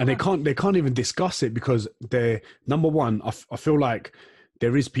 And they can't even discuss it because they're, number one, I feel like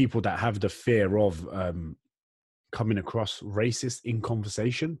there is people that have the fear of coming across racist in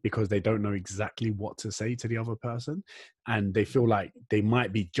conversation because they don't know exactly what to say to the other person, and they feel like they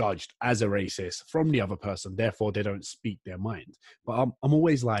might be judged as a racist from the other person, therefore they don't speak their mind. But I'm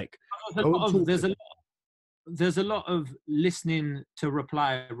always like, there's a lot of listening to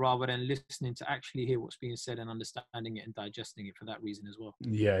reply rather than listening to actually hear what's being said and understanding it and digesting it for that reason as well.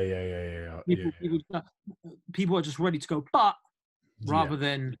 People are just ready to go, but rather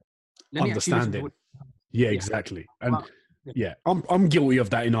than understanding. Exactly. And I'm guilty of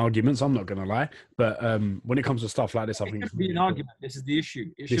that in arguments. I'm not going to lie. But when it comes to stuff like this, I think it shouldn't be an argument. This is the issue.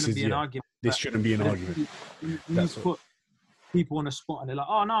 It shouldn't be an argument. This shouldn't be an argument. You put people on a spot and they're like,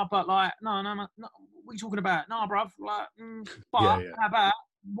 "Oh no, but like, no, what are you talking about? No, bruv, like, but how about,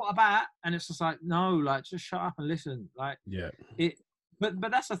 what about?" And it's just like, no, like, just shut up and listen. Like,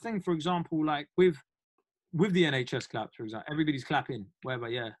 but that's the thing. For example, like with the NHS clap, for example, everybody's clapping, whatever.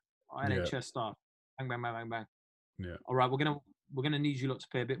 NHS staff, bang, bang, bang, bang, bang. Yeah. All right, we're gonna need you lot to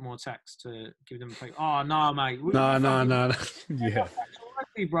pay a bit more tax to give them a pay. Oh no, mate. No. Yeah.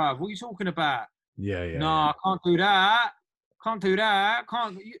 Bruv, what are you talking about? Yeah. No, I can't do that.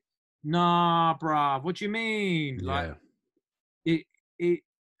 Nah, bruv, what do you mean? Like,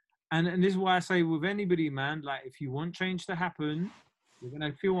 and this is why I say with anybody, man, like, if you want change to happen, you're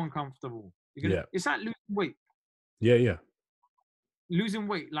gonna feel uncomfortable. It's like losing weight. Yeah. Losing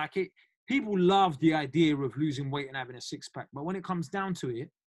weight, like people love the idea of losing weight and having a six pack, but when it comes down to it,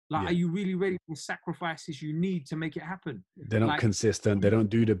 like, are you really ready for the sacrifices you need to make it happen? They're not consistent. They don't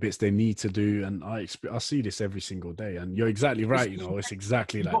do the bits they need to do. And I see this every single day. And you're exactly right. It's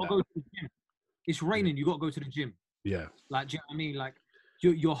exactly like that. Go to the gym. It's raining. You got to go to the gym. Yeah. Like, do you know what I mean? Like,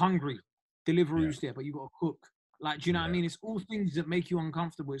 you're hungry. Delivery's there, but you got to cook. Like, do you know what I mean? It's all things that make you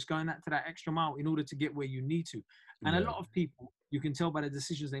uncomfortable. It's going out to that extra mile in order to get where you need to. And a lot of people, you can tell by the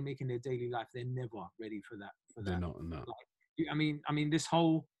decisions they make in their daily life, they're never ready for that. They're not. No. Like, I mean, this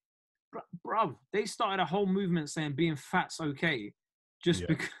whole, bruv, they started a whole movement saying being fat's okay, just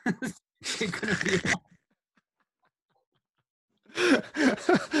because they're gonna be.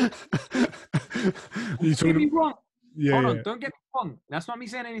 You don't get me wrong. Yeah, Hold on, don't get me wrong. That's not me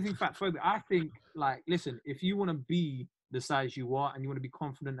saying anything fat phobic. I think, like, listen, if you want to be the size you are and you want to be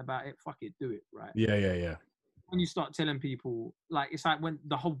confident about it, fuck it, do it, right? Yeah. When you start telling people, like, it's like when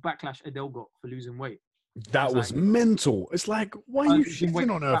the whole backlash Adele got for losing weight. That was like, mental. It's like, why are you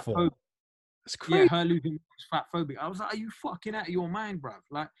shitting on her for? It's crazy. Yeah, her losing weight was fat phobic. I was like, are you fucking out of your mind, bruv?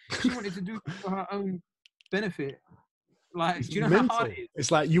 Like, she wanted to do it for her own benefit. Like, do you know how hard it is?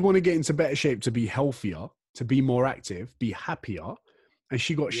 It's like you want to get into better shape to be healthier, to be more active, be happier, and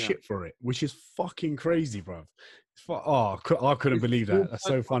she got shit for it, which is fucking crazy, bruv. I couldn't believe that. That's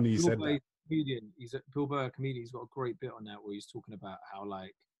so funny you said that. He's a Bill Burr comedian. He's got a great bit on that where he's talking about how,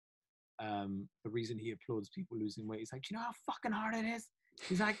 like, the reason he applauds people losing weight. He's like, do you know how fucking hard it is?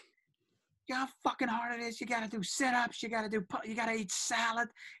 He's like, you know how fucking hard it is? You got to do sit-ups. You got to eat salad.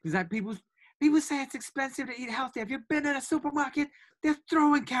 He's like, people say it's expensive to eat healthy. Have you been in a supermarket? They're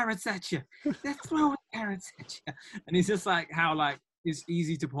throwing carrots at you. And he's just like, how, like, it's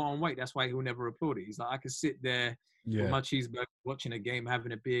easy to put on weight. That's why he'll never applaud it. He's like, I could sit there with my cheeseburger, watching a game,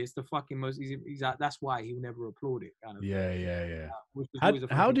 having a beer. It's the fucking most easy. He's like, that's why he'll never applaud it. Kind of. Yeah.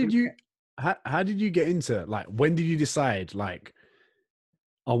 How did you get into, like, when did you decide, like,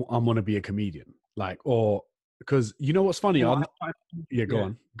 I'm going to be a comedian? Like, or, because you know what's funny? Go on. You go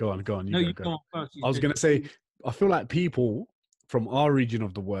on. You go on first. I was going to say, I feel like people from our region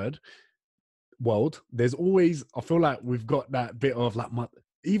of the world, there's always, I feel like we've got that bit of like,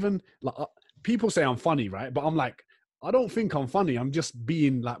 even like people say I'm funny, right? But I'm like, I don't think I'm funny. I'm just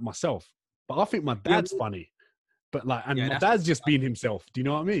being like myself. But I think my dad's funny. But like, and my dad's just being himself. Do you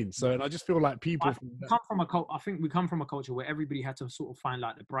know what I mean? So, and I just feel like people I think we come from a culture where everybody had to sort of find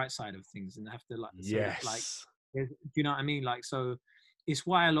like the bright side of things and have to like, do you know what I mean? Like, so it's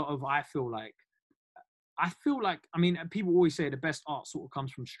why a lot of, I feel like, I mean, people always say the best art sort of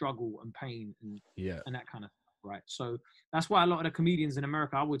comes from struggle and pain and that kind of stuff, right? So that's why a lot of the comedians in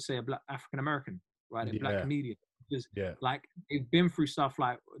America, I would say, are Black African American, right? They're Black comedians. Because like they've been through stuff.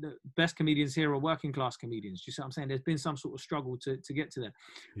 Like the best comedians here are working class comedians. Do you see what I'm saying? There's been some sort of struggle to get to there.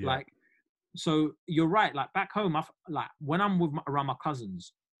 Like, so you're right. Like back home, like when I'm around my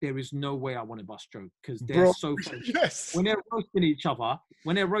cousins, there is no way I want to bust joke because they're so funny. When they're roasting each other,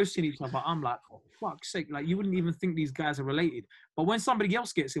 I'm like, for fuck's sake, like you wouldn't even think these guys are related. But when somebody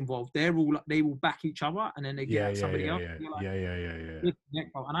else gets involved, they will back each other, and then they get somebody else.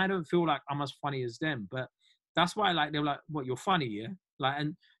 And I don't feel like I'm as funny as them, but that's why, like, they're like, "What? You're funny, yeah?" Like,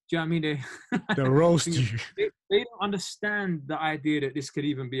 and do you know what I mean? They'll roast you. They don't understand the idea that this could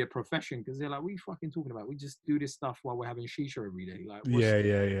even be a profession because they're like, "What are you fucking talking about? We just do this stuff while we're having shisha every day." Like, yeah.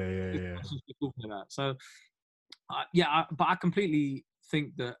 Talking about. So, but I completely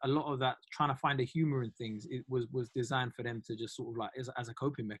think that a lot of that trying to find a humor in things it was designed for them to just sort of like as a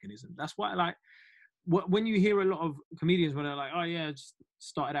coping mechanism. That's why, like, when you hear a lot of comedians when they're like, oh yeah, I just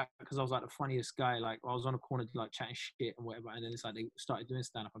started out because I was like the funniest guy, like I was on a corner like chatting shit and whatever, and then it's like they started doing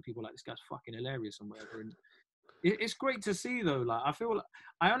stand-up and people are like, this guy's fucking hilarious and whatever. And it's great to see though. Like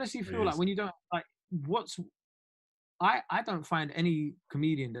I honestly feel like when you don't like I don't find any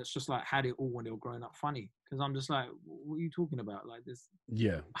comedian that's just like had it all when they were growing up funny, because I'm just like, what are you talking about? Like this.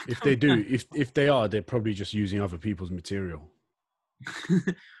 Yeah, if they do, if they are, they're probably just using other people's material.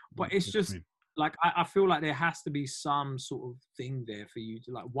 But it's just like I feel like there has to be some sort of thing there for you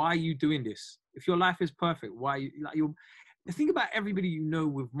to like. Why are you doing this? If your life is perfect, why you like you're. Think about everybody you know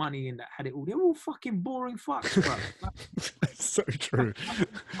with money and that had it all. They're all fucking boring fucks, bro. It's so true.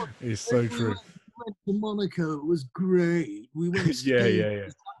 It's so true. We went to Monaco. It was great. We went skiing. Yeah.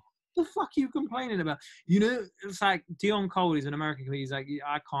 What the fuck are you complaining about? You know, it's like Dion Cole is an American comedian. He's like,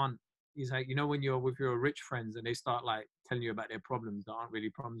 I can't. He's like, you know, when you're with your rich friends and they start like telling you about their problems that aren't really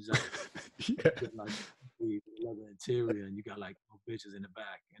problems. Like, you get, like leather interior and you got like bitches in the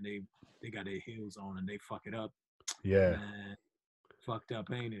back and they got their heels on and they fuck it up. Yeah. Man, fucked up,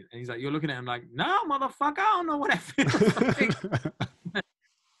 ain't it? And he's like, you're looking at him like, no, motherfucker, I don't know what that feels like.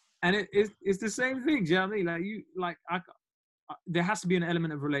 And it's the same thing. Do you know what I mean? Like there has to be an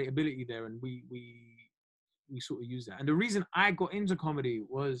element of relatability there, and we sort of use that. And the reason I got into comedy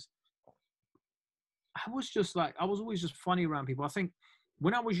was I was always just funny around people. I think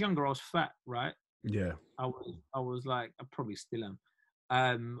when I was younger, I was fat, right? Yeah. I was like, I probably still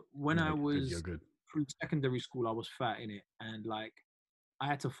am. When I was through secondary school, I was fat in it, and like I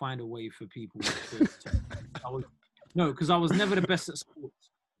had to find a way for people to because I was never the best at sports.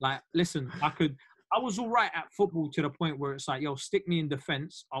 Like, listen, I was all right at football to the point where it's like, yo, stick me in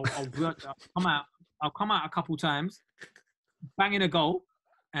defense. I'll come out. I'll come out a couple times, bang in a goal,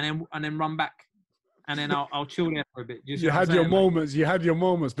 and then run back, and then I'll chill there for a bit. You had your moments. You had your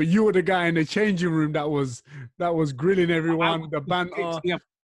moments, but you were the guy in the changing room that was grilling everyone. The banter.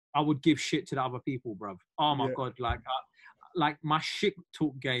 I would give shit to the other people, bruv. Oh my god, like my shit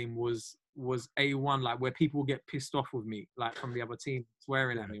talk game was A1, like where people get pissed off with me, like from the other team,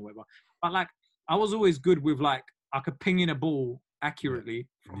 swearing at me, whatever. But like I was always good with like I could ping in a ball accurately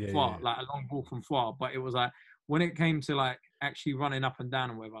from far, like a long ball from far. But it was like when it came to like actually running up and down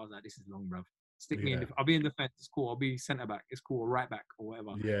and whatever, I was like, this is long, bruv. Stick me in. I'll be in defense. It's cool. I'll be centre back. It's cool. Or right back or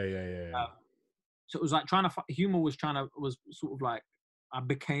whatever. Yeah. So it was like humor was sort of like I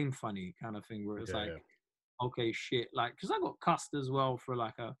became funny kind of thing where it's okay, shit. Like, because I got cussed as well for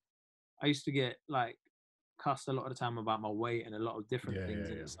like I used to get like cussed a lot of the time about my weight and a lot of different things.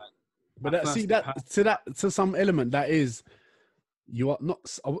 And it's like, but to some element that is, you are not,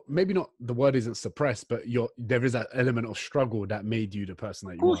 maybe not, the word isn't suppressed, but there is that element of struggle that made you the person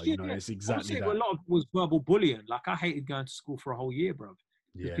that you are. You know, it's exactly that. A lot of it was verbal bullying. Like I hated going to school for a whole year, bro.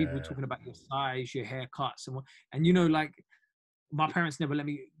 Because people were talking about your size, your haircuts, and you know, like my parents never let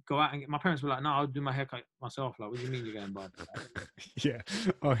me go out and my parents were like, no, I'll do my haircut myself. Like, what do you mean you're going bald? I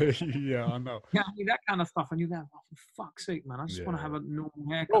know. Yeah, I mean, that kind of stuff. And you're going, oh, for fuck's sake, man, I just want to have a normal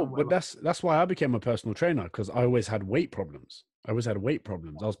haircut. Oh, but that's why I became a personal trainer, because I always had weight problems. I was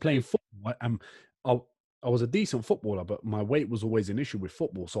playing football and I was a decent footballer, but my weight was always an issue with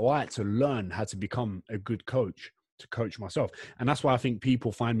football. So I had to learn how to become a good coach, to coach myself. And that's why I think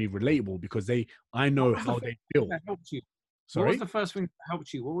people find me relatable, because I know how they feel. That helped you? Sorry? What was the first thing that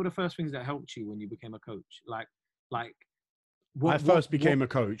helped you? What were the first things that helped you when you became a coach? I first became a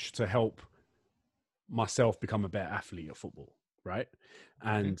coach to help myself become a better athlete at football, right?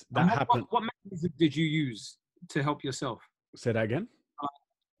 And that happened. What mechanism did you use to help yourself? Say that again?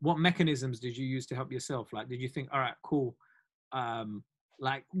 What mechanisms did you use to help yourself? Like, did you think, all right, cool.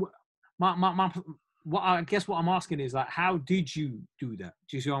 Like, what I guess what I'm asking is, like, how did you do that?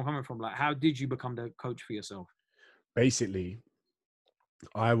 Do you see where I'm coming from? Like, how did you become the coach for yourself? Basically,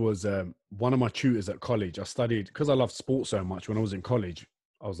 I was one of my tutors at college. I studied, because I loved sports so much when I was in college.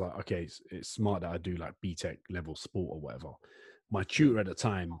 I was like, okay, it's smart that I do like BTEC level sport or whatever. My tutor at the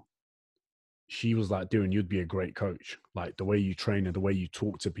time, she was like, Dylan, you'd be a great coach. Like the way you train and the way you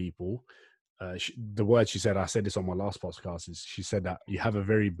talk to people. The word she said, I said this on my last podcast, is she said that you have a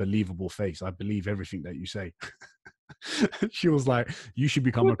very believable face. I believe everything that you say. She was like, you should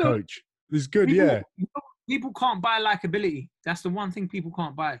become a coach. It's good, People can't buy likability. That's the one thing people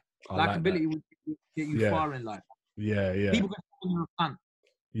can't buy. Likability would get you far in life. Yeah. People can call you a cunt.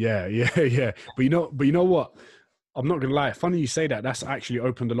 Yeah. But you know what? I'm not gonna lie. Funny you say that. That's actually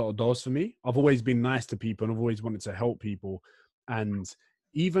opened a lot of doors for me. I've always been nice to people, and I've always wanted to help people. And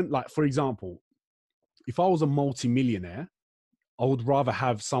even like, for example, if I was a multi-millionaire, I would rather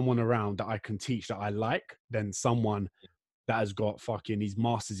have someone around that I can teach that I like than someone that has got fucking his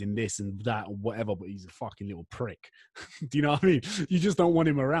masters in this and that or whatever, but he's a fucking little prick. Do you know what I mean? You just don't want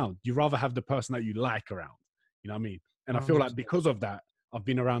him around. You rather have the person that you like around. You know what I mean? And I feel like because of that, I've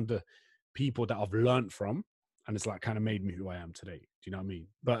been around the people that I've learned from, and it's like kind of made me who I am today. Do you know what I mean?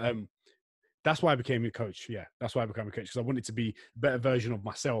 But that's why I became a coach. Yeah, that's why I became a coach, because I wanted to be a better version of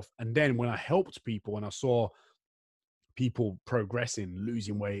myself. And then when I helped people and I saw people progressing,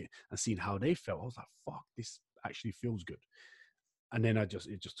 losing weight, and seeing how they felt, I was like, fuck, this actually feels good. And then it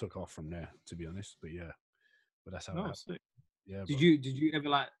just took off from there, to be honest. But that's how it happened. Yeah. Did you ever,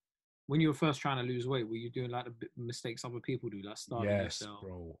 like, when you were first trying to lose weight, were you doing like the mistakes other people do, like starving yourself? Yes,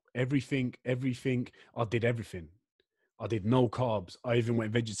 bro. Everything. I did everything. I did no carbs. I even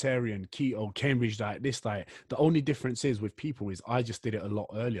went vegetarian, keto, Cambridge diet, this diet. The only difference is with people is I just did it a lot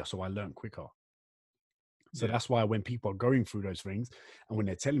earlier, so I learned quicker. So that's why when people are going through those things and when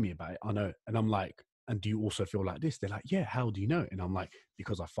they're telling me about it, I know. And I'm like, and do you also feel like this? They're like, yeah, how do you know? And I'm like,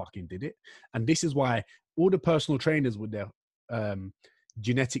 because I fucking did it. And this is why all the personal trainers with their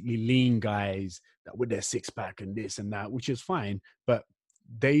genetically lean guys that with their six pack and this and that, which is fine, but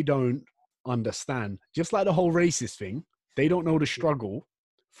they don't understand, just like the whole racist thing, they don't know the struggle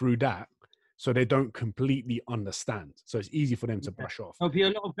through that. So they don't completely understand. So it's easy for them to brush off. There'll be a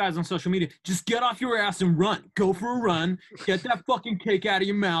lot of guys on social media, just get off your ass and run. Go for a run. Get that fucking cake out of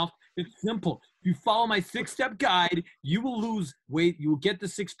your mouth. It's simple. If you follow my 6-step guide, you will lose weight. You will get the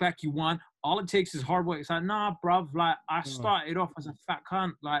 6-pack you want. All it takes is hard work. It's like, nah, bruv. Like, I started off as a fat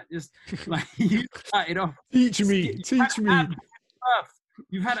cunt. Like, just like you started off. Teach me.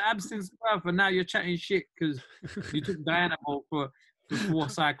 You've had abs since birth, and now you're chatting shit because you took Dianabol for 4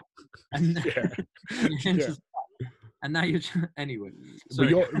 cycles, and, and now you're anyway. So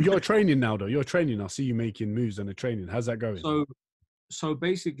you're training now, though. You're training. I see you making moves on the training. How's that going? So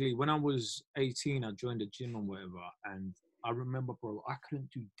basically, when I was 18, I joined a gym and whatever, and I remember, bro, I couldn't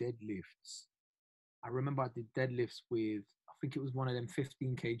do deadlifts. I remember I did deadlifts with, I think it was one of them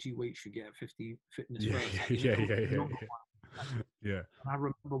 15 kg weights you get at 50 Fitness First. Yeah. And I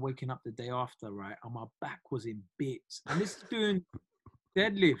remember waking up the day after, right, and my back was in bits. And this is doing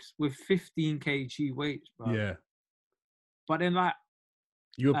deadlifts with 15 kg weights, bro. Yeah. But then, like,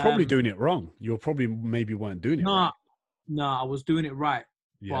 you were probably doing it wrong. You were probably maybe weren't doing it right. No, I was doing it right.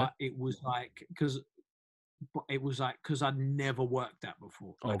 Yeah. But it was like, because I'd never worked that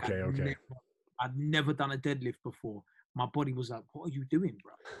before. Like, I'd never done a deadlift before. My body was like, what are you doing,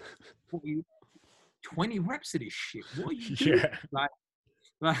 bro? What are you, 20 reps of this shit? What are you doing? Yeah.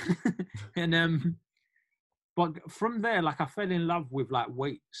 Like, and but from there, like, I fell in love with like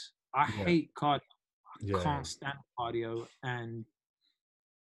weights. I hate cardio. I can't stand cardio, and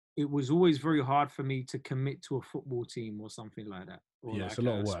it was always very hard for me to commit to a football team or something like that. Or it's a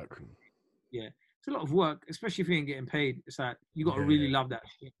lot of work. Yeah, it's a lot of work, especially if you ain't getting paid. It's like, you got to really love that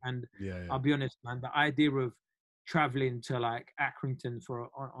shit. And I'll be honest, man, the idea of traveling to like Accrington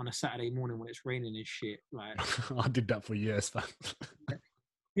on a Saturday morning when it's raining and shit, like I did that for years, man.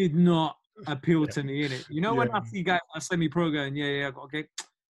 Did not appeal to me, innit? You know, when I see guys like semi-pro going, I got to get,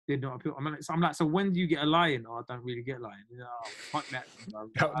 did not appeal. I mean, I'm like, so when do you get a lion? Oh, I don't really get lion. Oh, fuck that.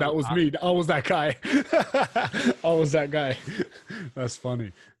 That was me. I was that guy. I was that guy. That's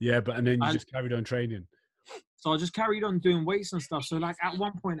funny. Yeah, but and then you just carried on training. So I just carried on doing weights and stuff. So like at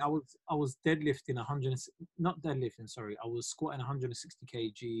one point I was deadlifting I was squatting 160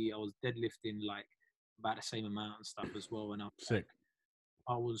 kg. I was deadlifting like about the same amount and stuff as well. And I was sick.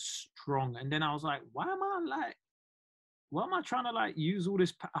 I was strong. And then I was like, why am I trying to like use all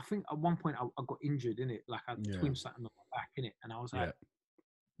this? I think at one point I got injured in it. Like I twin something on my back in it. And I was like,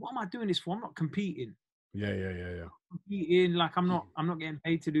 what am I doing this for? I'm not competing. Yeah. Competing, like I'm not getting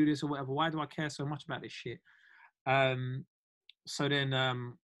paid to do this or whatever. Why do I care so much about this shit? So then,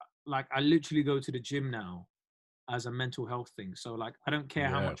 like I literally go to the gym now as a mental health thing. So like, I don't care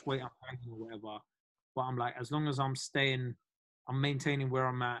how much weight I'm carrying or whatever, but I'm like, as long as I'm maintaining where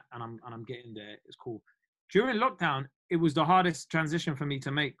I'm at and I'm getting there, it's cool. During lockdown, it was the hardest transition for me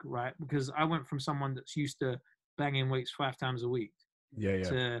to make, right? Because I went from someone that's used to banging weights 5 times a week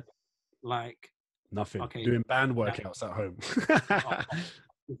to like nothing. Doing band workouts at home.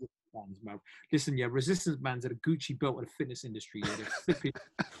 Bands, man. Listen, resistance bands are the Gucci belt of the fitness industry. They're flipping.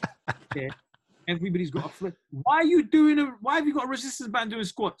 Everybody's got a flip. Why have you got a resistance band doing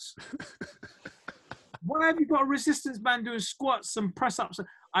squats? Why have you got a resistance band doing squats and press ups?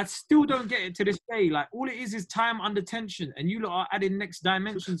 I still don't get it to this day. Like, all it is time under tension, and you lot are adding next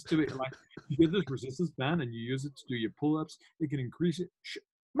dimensions to it. Like, you get this resistance band and you use it to do your pull ups. It can increase it.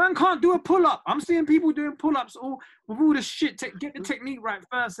 Man can't do a pull-up. I'm seeing people doing pull-ups with all this shit. Get the technique right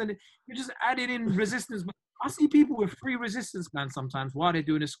first, and you just added in resistance. I see people with 3 resistance bands sometimes while they're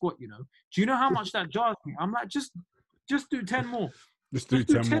doing a squat, you know. Do you know how much that jars me? I'm like, just do 10 more. Just do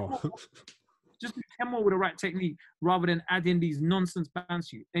 10 more. Just do 10 more with the right technique rather than adding these nonsense bands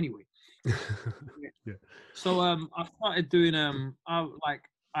to you. Anyway. So I started doing,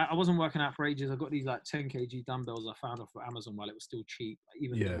 I wasn't working out for ages. I got these like 10 kg dumbbells I found off of Amazon while it was still cheap,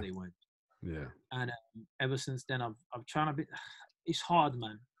 even though they weren't. Yeah. And ever since then, I've trying to be. It's hard,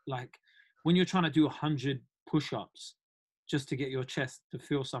 man. Like when you're trying to do 100 push-ups just to get your chest to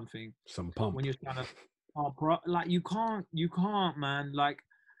feel something. Some pump. When you're trying to, like you can't, man. Like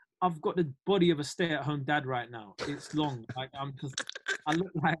I've got the body of a stay-at-home dad right now. It's long. Like I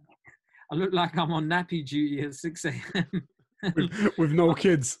look like I'm on nappy duty at 6 a.m. with no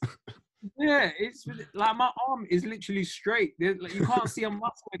kids. Yeah, it's like my arm is literally straight. Like, you can't see a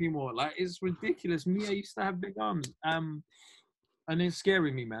muscle anymore. Like it's ridiculous. Me, I used to have big arms. And it's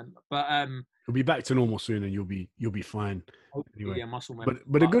scaring me, man. But you'll be back to normal soon, and you'll be fine. Anyway. Yeah, muscle man.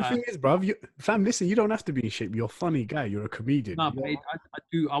 But the good thing is, bruv, fam, listen, you don't have to be in shape. You're a funny guy. You're a comedian. No, but I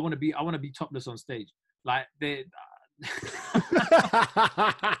do. I want to be topless on stage. Like they.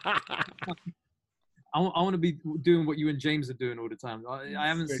 I want to be doing what you and James are doing all the time. I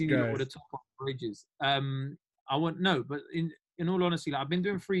haven't seen you all the time for ages. But in all honesty, like I've been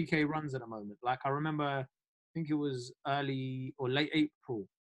doing 3K runs at the moment. Like I remember, I think it was early or late April.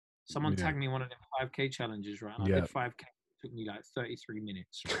 Someone tagged me in one of them 5K challenges, right? And I did 5K. It took me like 33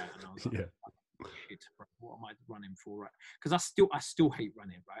 minutes, right? And I was like, shit, bro, what am I running for, right? Because I still hate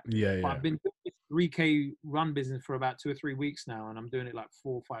running, right? But I've been doing this 3K run business for about 2 or 3 weeks now, and I'm doing it like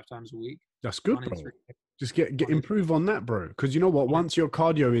 4 or 5 times a week. That's good, bro. Just get improve on that, bro. Because you know what? Once your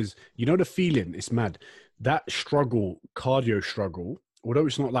cardio is, you know, the feeling, it's mad. That struggle, cardio struggle, although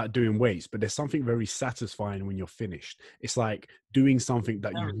it's not like doing weights, but there's something very satisfying when you're finished. It's like doing something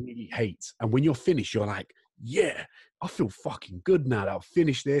that you really hate. And when you're finished, you're like, yeah, I feel fucking good now that I've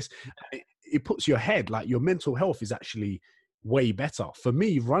finished this. It puts your head, like your mental health is actually way better. For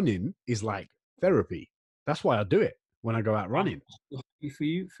me, running is like therapy. That's why I do it when I go out running.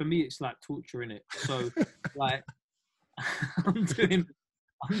 For me, it's like torture, in it. So like I'm doing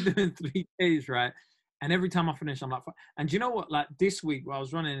 3 days, right? And every time I finish, I'm like, and do you know what? Like this week, I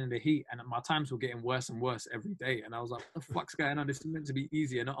was running in the heat, and my times were getting worse and worse every day. And I was like, what the fuck's going on? This is meant to be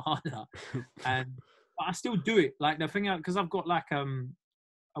easier, not harder. And I still do it. Like the thing, because I've got like a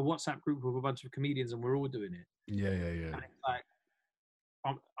WhatsApp group with a bunch of comedians, and we're all doing it. Yeah. And it's like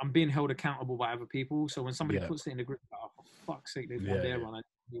I'm being held accountable by other people. So when somebody puts it in the group, like, oh, for fuck's sake, they've won their run, I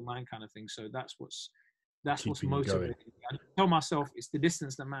do mine, kind of thing. So that's what's motivating me. I tell myself it's the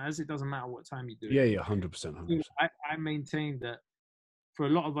distance that matters. It doesn't matter what time you do it. 100%. I maintain that for a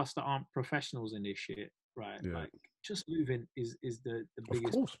lot of us that aren't professionals in this shit, right? Like just moving is the biggest.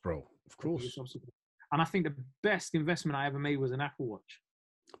 Of course, bro. Of course. And I think the best investment I ever made was an Apple Watch.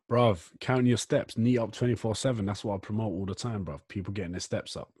 Bruv, counting your steps, knee up 24/7. That's what I promote all the time, bruv. People getting their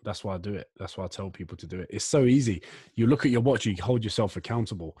steps up. That's why I do it. That's why I tell people to do it. It's so easy. You look at your watch, you hold yourself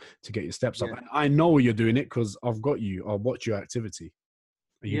accountable to get your steps up. And I know you're doing it because I've got you. I watch your activity.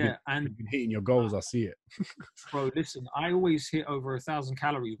 And you've been hitting your goals. I see it. Bro, listen, I always hit over 1,000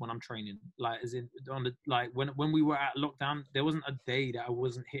 calories when I'm training. Like, as in on the when we were at lockdown, there wasn't a day that I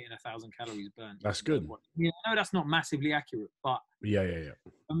wasn't hitting 1,000 calories burned. That's good. Yeah, I know that's not massively accurate, but yeah.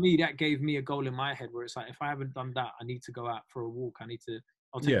 For me, that gave me a goal in my head where it's like, if I haven't done that, I need to go out for a walk.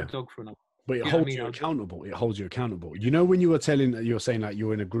 I'll take a dog for another. But it holds you accountable. It holds you accountable. You know, when you were saying like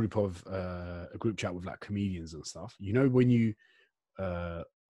you're in a group chat with like comedians and stuff. You know, when you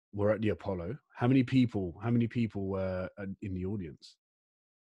were at the Apollo, how many people were in the audience?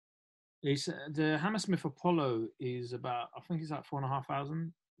 It's the Hammersmith Apollo is about, I think it's like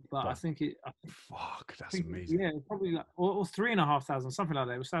 4,500. But I think that's amazing. Yeah, probably like or 3,500, something like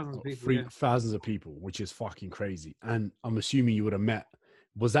that. It was thousands of people. Thousands of people, which is fucking crazy. And I'm assuming you would have met.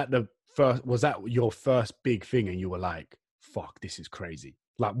 Was that your first big thing? And you were like, "Fuck, this is crazy."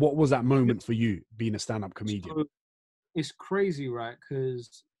 Like, what was that moment for you, being a stand-up comedian? So, it's crazy, right?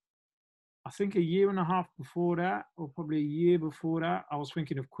 Because I think a year and a half before that, or probably a year before that, I was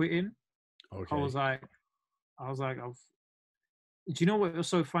thinking of quitting. Okay. I was like, do you know what? It was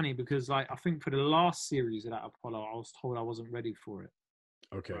so funny because, like, I think for the last series of that Apollo, I was told I wasn't ready for it.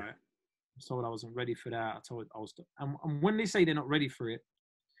 Okay. Right? I was told I wasn't ready for that. And when they say they're not ready for it,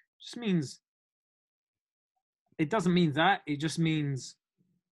 just means, it doesn't mean that. It just means,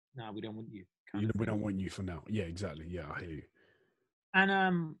 no, we don't want you. We don't want you for now. Yeah, exactly. Yeah, I hear you. And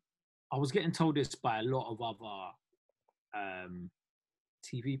I was getting told this by a lot of other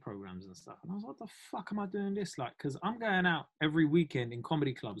TV programs and stuff, and I was like, what the fuck am I doing this? Like, because I'm going out every weekend in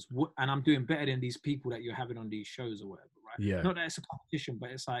comedy clubs, and I'm doing better than these people that you're having on these shows or whatever, right? Yeah. Not that it's a competition, but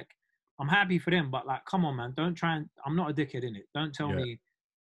it's like, I'm happy for them, but like, come on, man, don't try and, I'm not a dickhead in it. Don't tell me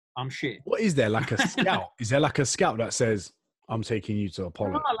I'm shit. What is there, like a scout? Is there like a scout that says, I'm taking you to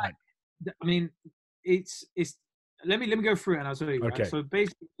Apollo? No, I mean, it's let me go through it and I'll tell you. Okay. Right? So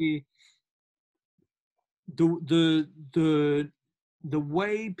basically, the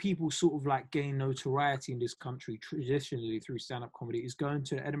way people sort of like gain notoriety in this country traditionally through stand-up comedy is going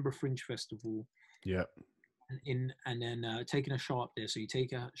to the Edinburgh Fringe Festival. Yeah. And then taking a show up there. So you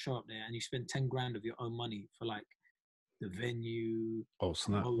take a show up there and you spend 10 grand of your own money for like the venue,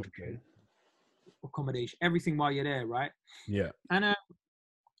 accommodation, everything while you're there, right? Yeah. And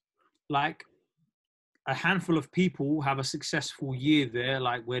like a handful of people have a successful year there,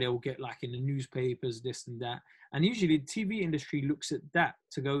 like where they'll get like in the newspapers, this and that. And usually the TV industry looks at that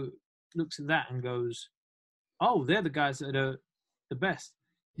and goes, oh, they're the guys that are the best.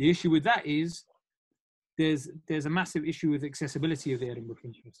 The issue with that is there's a massive issue with accessibility of the Edinburgh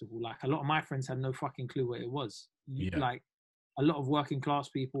Fringe Festival. Like a lot of my friends had no fucking clue what it was. Yeah. Like a lot of working class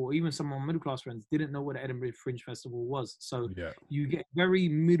people, or even some of my middle class friends, didn't know what the Edinburgh Fringe Festival was. So you get very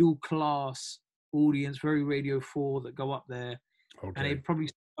middle class audience, very Radio 4 that go up there, and they probably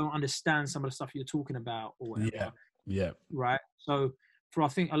don't understand some of the stuff you're talking about or whatever. Yeah. Right. So for I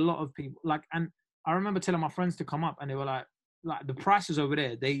think a lot of people, like, and I remember telling my friends to come up, and they were like, like the prices over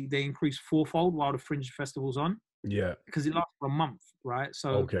there, they increase fourfold while the Fringe Festival's on. Yeah. Because it lasts for a month, right? So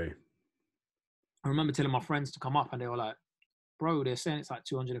okay. I remember telling my friends to come up, and they were like, "Bro, they're saying it's like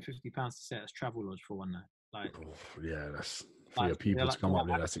 £250 to stay at Travel Lodge for one night." Like, yeah, that's for your people to come up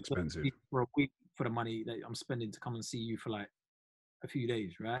there. That's expensive for a week for the money that I'm spending to come and see you for like a few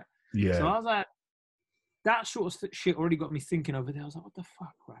days, right? Yeah. So I was like, that sort of shit already got me thinking over there. I was like, what the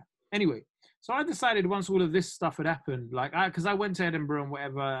fuck, right? Anyway, so I decided once all of this stuff had happened, like, because I went to Edinburgh and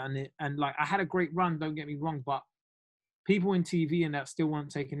whatever, and like I had a great run. Don't get me wrong, but people in TV and that still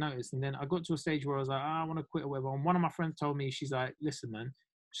weren't taking notice. And then I got to a stage where I was like, I want to quit or whatever. And one of my friends told me, she's like, listen, man,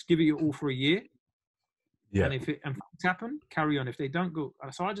 just give it your all for a year. Yeah. And if it happen, carry on. If they don't go,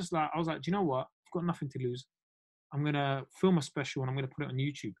 so I was like, do you know what? I've got nothing to lose. I'm gonna film a special and I'm gonna put it on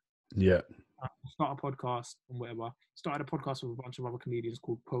YouTube. Yeah. Start a podcast and whatever. Started a podcast with a bunch of other comedians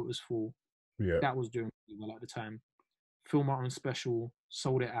called Quotas Full. Yeah. That was doing really well at the time. Film our own special,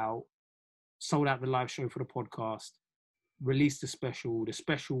 sold out the live show for the podcast, released the special. The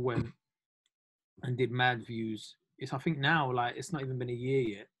special went and did mad views. I think now, like, it's not even been a year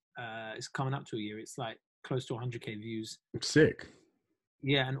yet. It's coming up to a year. It's like close to 100K views. Sick.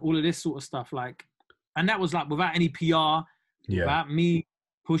 Yeah, and all of this sort of stuff, like, and that was like without any PR, without me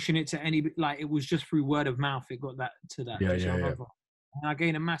pushing it to any, like, it was just through word of mouth. It got that to that. Yeah. And I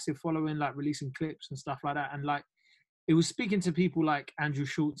gained a massive following, like releasing clips and stuff like that. And like, it was speaking to people like Andrew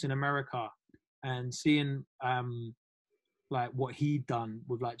Schultz in America and seeing like what he'd done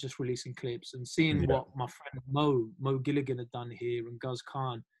with like just releasing clips and seeing what my friend Mo Gilligan had done here and Guz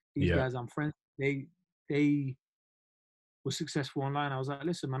Khan. These guys I'm friends. They were successful online. I was like,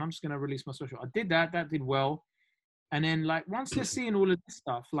 listen, man, I'm just gonna release my social. I did that. That did well. And then like once they're seeing all of this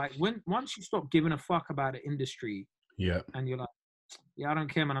stuff, like once you stop giving a fuck about the industry, and you're like, I don't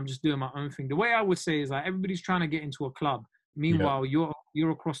care, man. I'm just doing my own thing. The way I would say is like everybody's trying to get into a club. Meanwhile,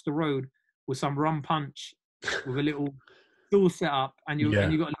 you're across the road with some rum punch with a little stool set up, and you got a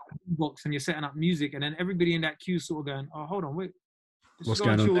little box, and you're setting up music, and then everybody in that queue sort of going, oh, hold on, wait, what's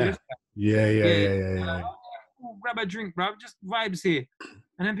going on there? Yeah. Oh, grab a drink, bro. Just vibes here.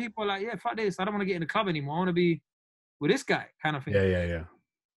 And then people are like, yeah, fuck this. I don't want to get in the club anymore. I want to be with this guy, kind of thing. Yeah.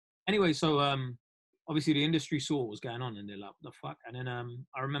 Anyway, so obviously the industry saw what was going on, and they're like, what the fuck? And then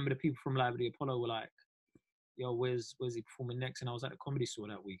I remember the people from Live at the Apollo were like, yo, where's he performing next? And I was at the Comedy Store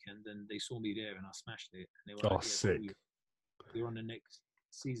that weekend, and they saw me there, and I smashed it. And they were like, sick. Cool, you're on the next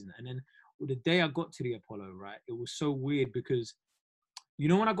season. And then the day I got to the Apollo, right, it was so weird because, you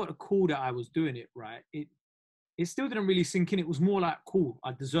know, when I got a call that I was doing it, right, it still didn't really sink in. It was more like, cool,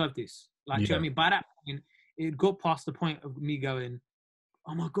 I deserve this. Like, do you know what I mean? By that point, it got past the point of me going,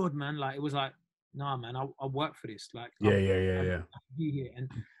 oh my God, man. Like, it was like, nah, man, I work for this. Like, yeah. Be here.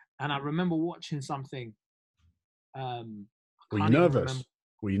 And I remember watching something. Were you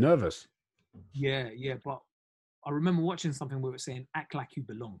nervous? Yeah, but I remember watching something where it was saying, act like you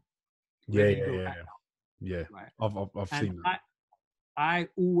belong. Yeah. Right? I've seen that.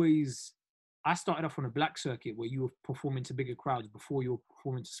 I started off on a black circuit where you were performing to bigger crowds before you were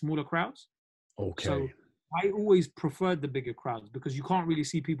performing to smaller crowds. Okay. So I always preferred the bigger crowds because you can't really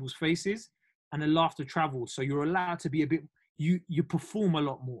see people's faces and the laughter travels. So you're allowed to be a bit, you perform a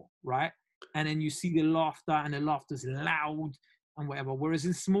lot more, right? And then you see the laughter and the laughter's loud and whatever. Whereas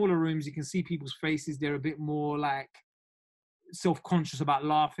in smaller rooms, you can see people's faces. They're a bit more like self-conscious about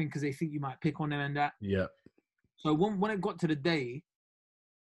laughing because they think you might pick on them and that. Yeah. So when it got to the day,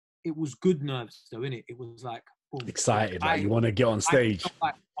 it was good nerves though, innit? It was like, boom, excited, like you want to get on stage.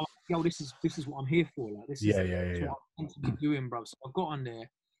 Like, oh, yo, this is what I'm here for. Like this is what I'm meant to be doing, bro. So I got on there,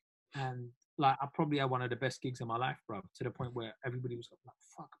 and like I probably had one of the best gigs of my life, bro. To the point where everybody was like,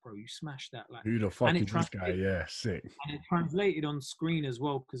 "Fuck, bro, you smashed that!" Like, who the fuck is this guy? Yeah, sick. And it translated on screen as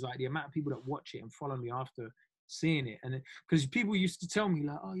well, because like the amount of people that watch it and follow me after seeing it, and because people used to tell me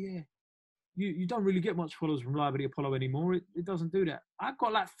like, "Oh yeah, you don't really get much followers from Live at the Apollo anymore. It doesn't do that." I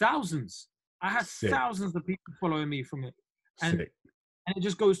got like thousands. I had thousands of people following me from it, and it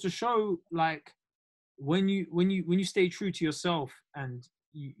just goes to show like when you stay true to yourself and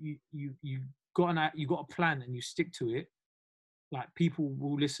you got a plan and you stick to it, like people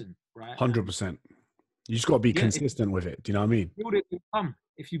will listen, right? 100%. You just got to be consistent with it. Do you know what I mean? Build it, they will come.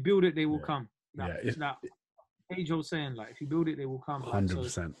 If you build it, they will come. It's that age-old saying, like, if you build it, they will come.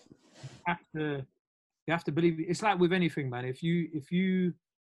 100%. So you have to believe it. It's like with anything, man. If you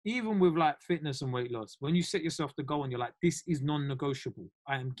even with like fitness and weight loss, when you set yourself the goal and you're like, this is non-negotiable.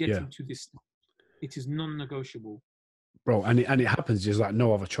 I am getting to this. It is non-negotiable. Bro, and it happens just like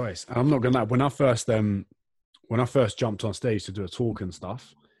no other choice. And I'm not gonna lie, when I first jumped on stage to do a talk and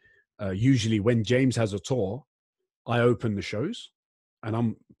stuff, usually when James has a tour, I open the shows, and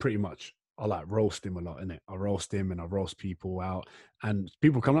I'm pretty much, I like roast him a lot, innit? I roast him and I roast people out, and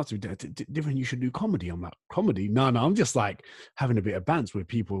people come up to me, Different, you should do comedy. I'm like, comedy? No, I'm just like having a bit of banter with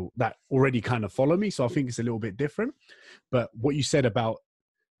people that already kind of follow me. So I think it's a little bit different. But what you said about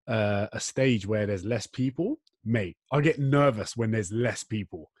a stage where there's less people, mate, I get nervous when there's less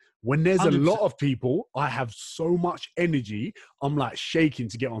people. When there's 100%. A lot of people, I have so much energy. I'm like shaking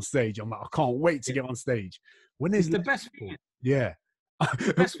to get on stage. I'm like, I can't wait to get on stage. When there's the best feeling. Yeah.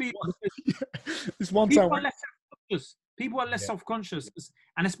 The best feeling. This one people time. Are less self-conscious. People are less self-conscious.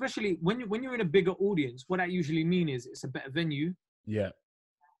 And especially when you're in a bigger audience, what that usually means is it's a better venue. Yeah.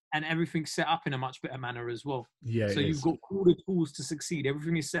 And everything's set up in a much better manner as well. Yeah. So you've got all the tools to succeed.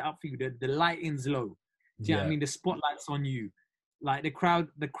 Everything is set up for you. The lighting's low. Do you know what I mean? The spotlight's on you. Like the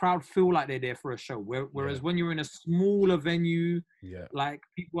crowd feel like they're there for a show. Whereas when you're in a smaller venue, like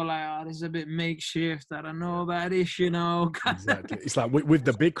people are like, oh, this is a bit makeshift. I don't know about this, you know. Exactly. It's like with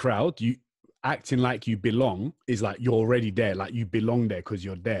the big crowd, you acting like you belong is like you're already there. Like you belong there because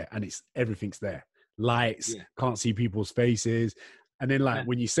you're there, and everything's there. Lights, can't see people's faces. And then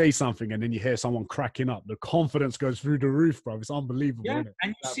when you say something and then you hear someone cracking up, the confidence goes through the roof, bro. It's unbelievable. Yeah, isn't it?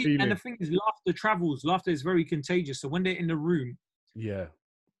 and you see, and the thing is, laughter travels. Laughter is very contagious. So when they're in the room, they're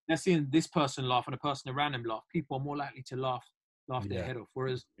seeing this person laugh and a person around them laugh. People are more likely to laugh their head off.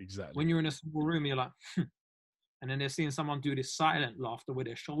 Whereas when you're in a small room, you're like, and then they're seeing someone do this silent laughter with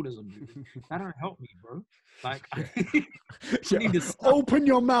their shoulders are moving. That don't help me, bro. Like, I need to stop. Open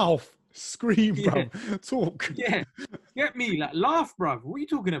your mouth. Scream, bro. Talk. Yeah. Get me. Like, laugh, bro. What are you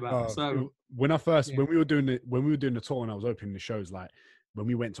talking about? So when we were doing the tour and I was opening the shows, like when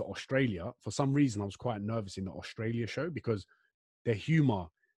we went to Australia, for some reason I was quite nervous in the Australia show because their humor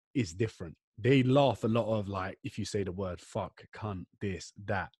is different. They laugh a lot of, like, if you say the word fuck, cunt, this,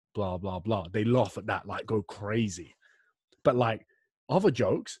 that, blah, blah, blah. They laugh at that, like go crazy. But like other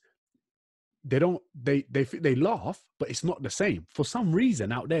jokes, they laugh, but it's not the same. For some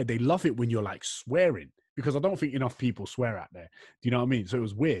reason out there, they love it when you're like swearing, because I don't think enough people swear out there. Do you know what I mean? So it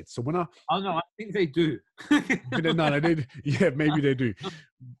was weird. So when I think they do. No, they did. Yeah, maybe they do.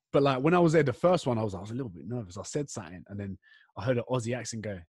 But like when I was there, the first one, I was a little bit nervous. I said something, and then I heard an Aussie accent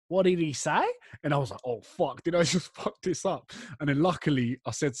go, "What did he say?" And I was like, "Oh fuck, did I just fuck this up?" And then luckily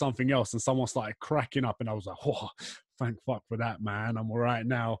I said something else, and someone started cracking up, and I was like, "Oh, thank fuck for that, man. I'm all right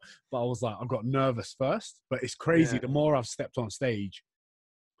now." But I was like, I got nervous first. But it's crazy. The more I've stepped on stage,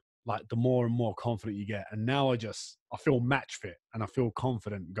 like the more and more confident you get. And now I feel match fit and I feel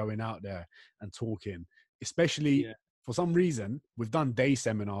confident going out there and talking, especially for some reason, we've done day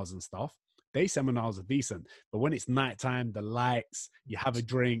seminars and stuff. Day seminars are decent, but when it's nighttime, the lights, you have a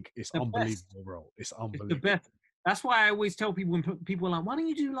drink, it's unbelievable, bro. It's unbelievable. It's the best. That's why I always tell people, when people are like, why don't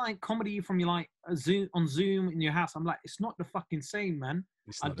you do like comedy from your like on Zoom in your house? I'm like, it's not the fucking same, man.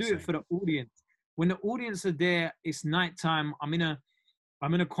 I do it for the audience. When the audience are there, it's nighttime. I'm in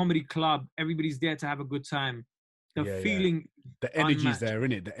a comedy club. Everybody's there to have a good time. The feeling, the energy's there,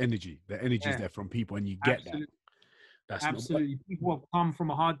 isn't it? The energy's there from people, and you get that. That's absolutely. People have come from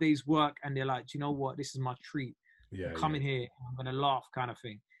a hard day's work, and they're like, do you know what? This is my treat. I'm coming here. I'm gonna laugh, kind of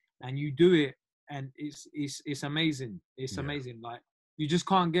thing. And you do it, and it's amazing. It's amazing. Like, you just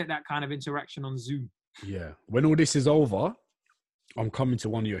can't get that kind of interaction on Zoom. Yeah. When all this is over, I'm coming to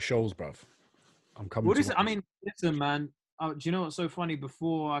one of your shows, bruv. I'm coming. Listen, man. Do you know what's so funny?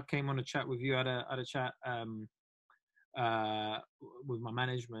 Before I came on a chat with you, I had a chat with my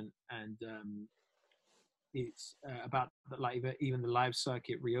management, and it's about even the live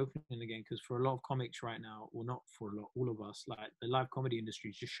circuit reopening again. Because for a lot of comics right now, or not for a lot, all of us, like the live comedy industry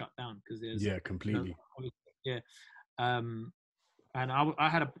is just shut down because there's completely and I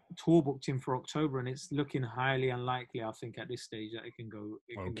had a tour booked in for October, and it's looking highly unlikely, I think, at this stage that it can go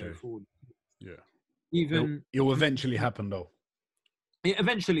forward. Yeah. It'll eventually happen though. Yeah,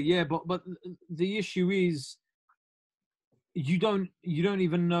 eventually, yeah. But the issue is you don't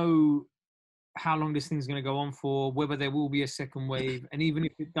even know how long this thing's going to go on for, whether there will be a second wave, and even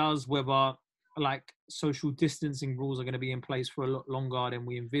if it does, whether like social distancing rules are going to be in place for a lot longer than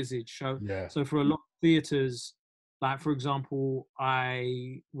we envisage. So for a lot of theatres, like for example,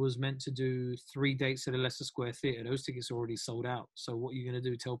 I was meant to do 3 dates at the Leicester Square Theatre. Those tickets are already sold out. So what are you going to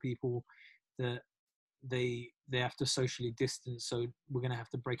do? Tell people that they have to socially distance, so we're going to have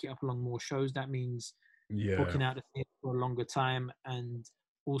to break it up along more shows. That means booking out the theatre for a longer time, and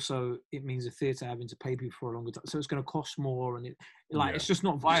also it means the theatre having to pay people for a longer time, so it's going to cost more, and it's just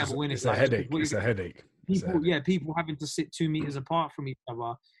not viable. It's a headache. It's a headaque. People having to sit 2 meters apart from each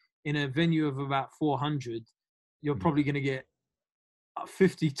other in a venue of about 400, you're probably going to get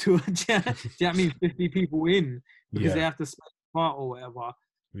 50 to 50 people in because they have to split part or whatever.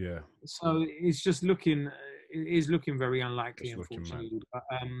 Yeah. So it's just looking, it is looking very unlikely, unfortunately. But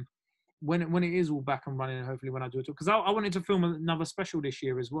when it is all back and running, hopefully when I do it, because I wanted to film another special this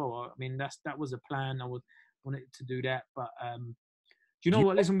year as well. I mean, that was a plan. I wanted to do that, but do you know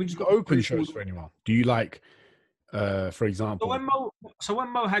what? Listen, we just got open shows for anyone. Do you like, for example? So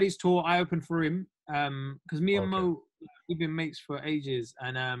when Mo had his tour, I opened for him. Because me and Mo, we've been mates for ages,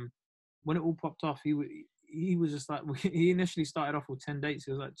 and when it all popped off, he was just like, he initially started off with 10 dates.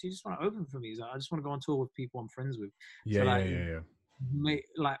 He was like, do you just want to open for me? He's like, I just want to go on tour with people I'm friends with. Mate,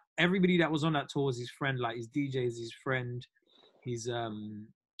 like everybody that was on that tour was his friend. Like his DJ is his friend. His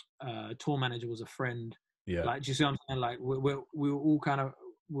tour manager was a friend. Yeah. Like, do you see what I'm saying? Like we're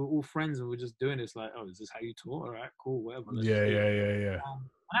all friends, and we're just doing this. Like, oh, is this how you tour? All right, cool, whatever. Yeah.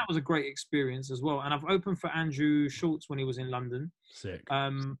 And that was a great experience as well. And I've opened for Andrew Schultz when he was in London. Sick.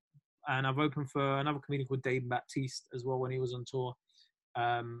 And I've opened for another comedian called Dave Baptiste as well when he was on tour.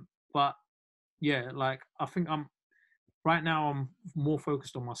 But yeah, like I think right now I'm more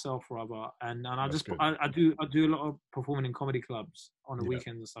focused on myself rather, and I do a lot of performing in comedy clubs on the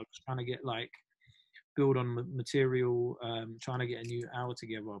weekends and stuff, just trying to get like build on material, trying to get a new hour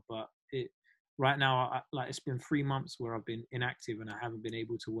together. But right now, like it's been 3 months where I've been inactive and I haven't been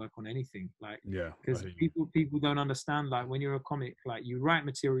able to work on anything. Like, because people don't understand. Like when you're a comic, like you write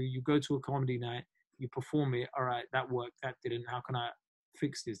material, you go to a comedy night, you perform it. All right, that worked, that didn't. How can I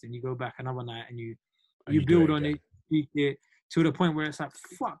fix this? Then you go back another night and you build on it, tweak it to the point where it's like,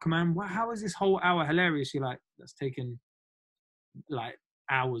 fuck, man, how is this whole hour hilarious? You're like, that's taken like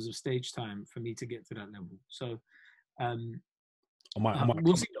hours of stage time for me to get to that level. So, I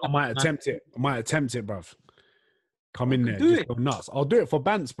might attempt it. I might attempt it, bruv. Come in there, just go nuts. I'll do it for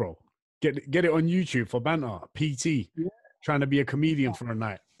Bants, bro. Get it on YouTube for banter. PT, trying to be a comedian for a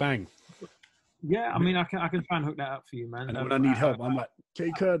night. Bang. Yeah, I mean, I can try and hook that up for you, man. And when I need help, I'm like,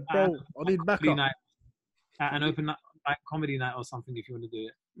 Kae Kurd, bro, I need backup. At an open like comedy night or something, if you want to do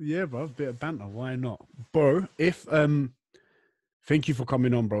it. Yeah, bro, a bit of banter. Why not, bro? If thank you for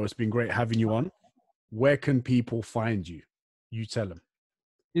coming on, bro. It's been great having you on. Where can people find you? You tell them.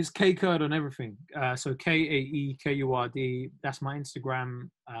 It's Kae Kurd on everything. So KAEKURD. That's my Instagram.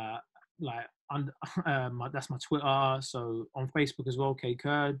 That's my Twitter. So on Facebook as well, Kae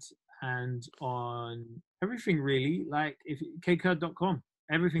Kurd, and on everything really. Like kaekurd.com.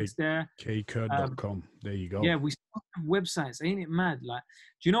 Everything's there. kaekurd.com. There you go. Yeah, we still have websites. Ain't it mad? Like,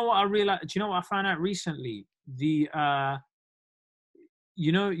 do you know what I realized? Do you know what I found out recently? The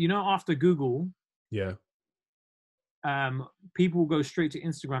you know after Google. Yeah. People go straight to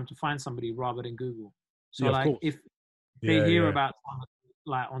Instagram to find somebody rather than Google. So like if they hear about someone,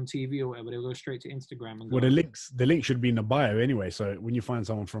 like on TV or whatever, they'll go straight to Instagram and go. Well, the link should be in the bio anyway. So when you find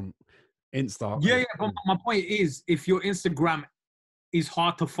someone from Insta, but my point is, if your Instagram is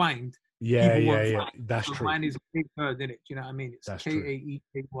hard to find, that's true. Mine is Kae Kurd, isn't it? Do you know what I mean? It's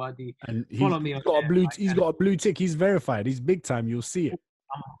KAEKURD. And follow me. He's got a blue tick. He's verified. He's big time. You'll see it.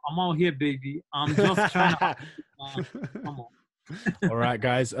 I'm all here, baby. I'm just trying to. Come on. All right,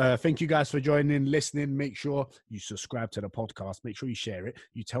 guys. Thank you guys for joining, listening. Make sure you subscribe to the podcast. Make sure you share it.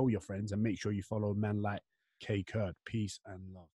 You tell your friends, and make sure you follow a man like Kae Kurd. Peace and love.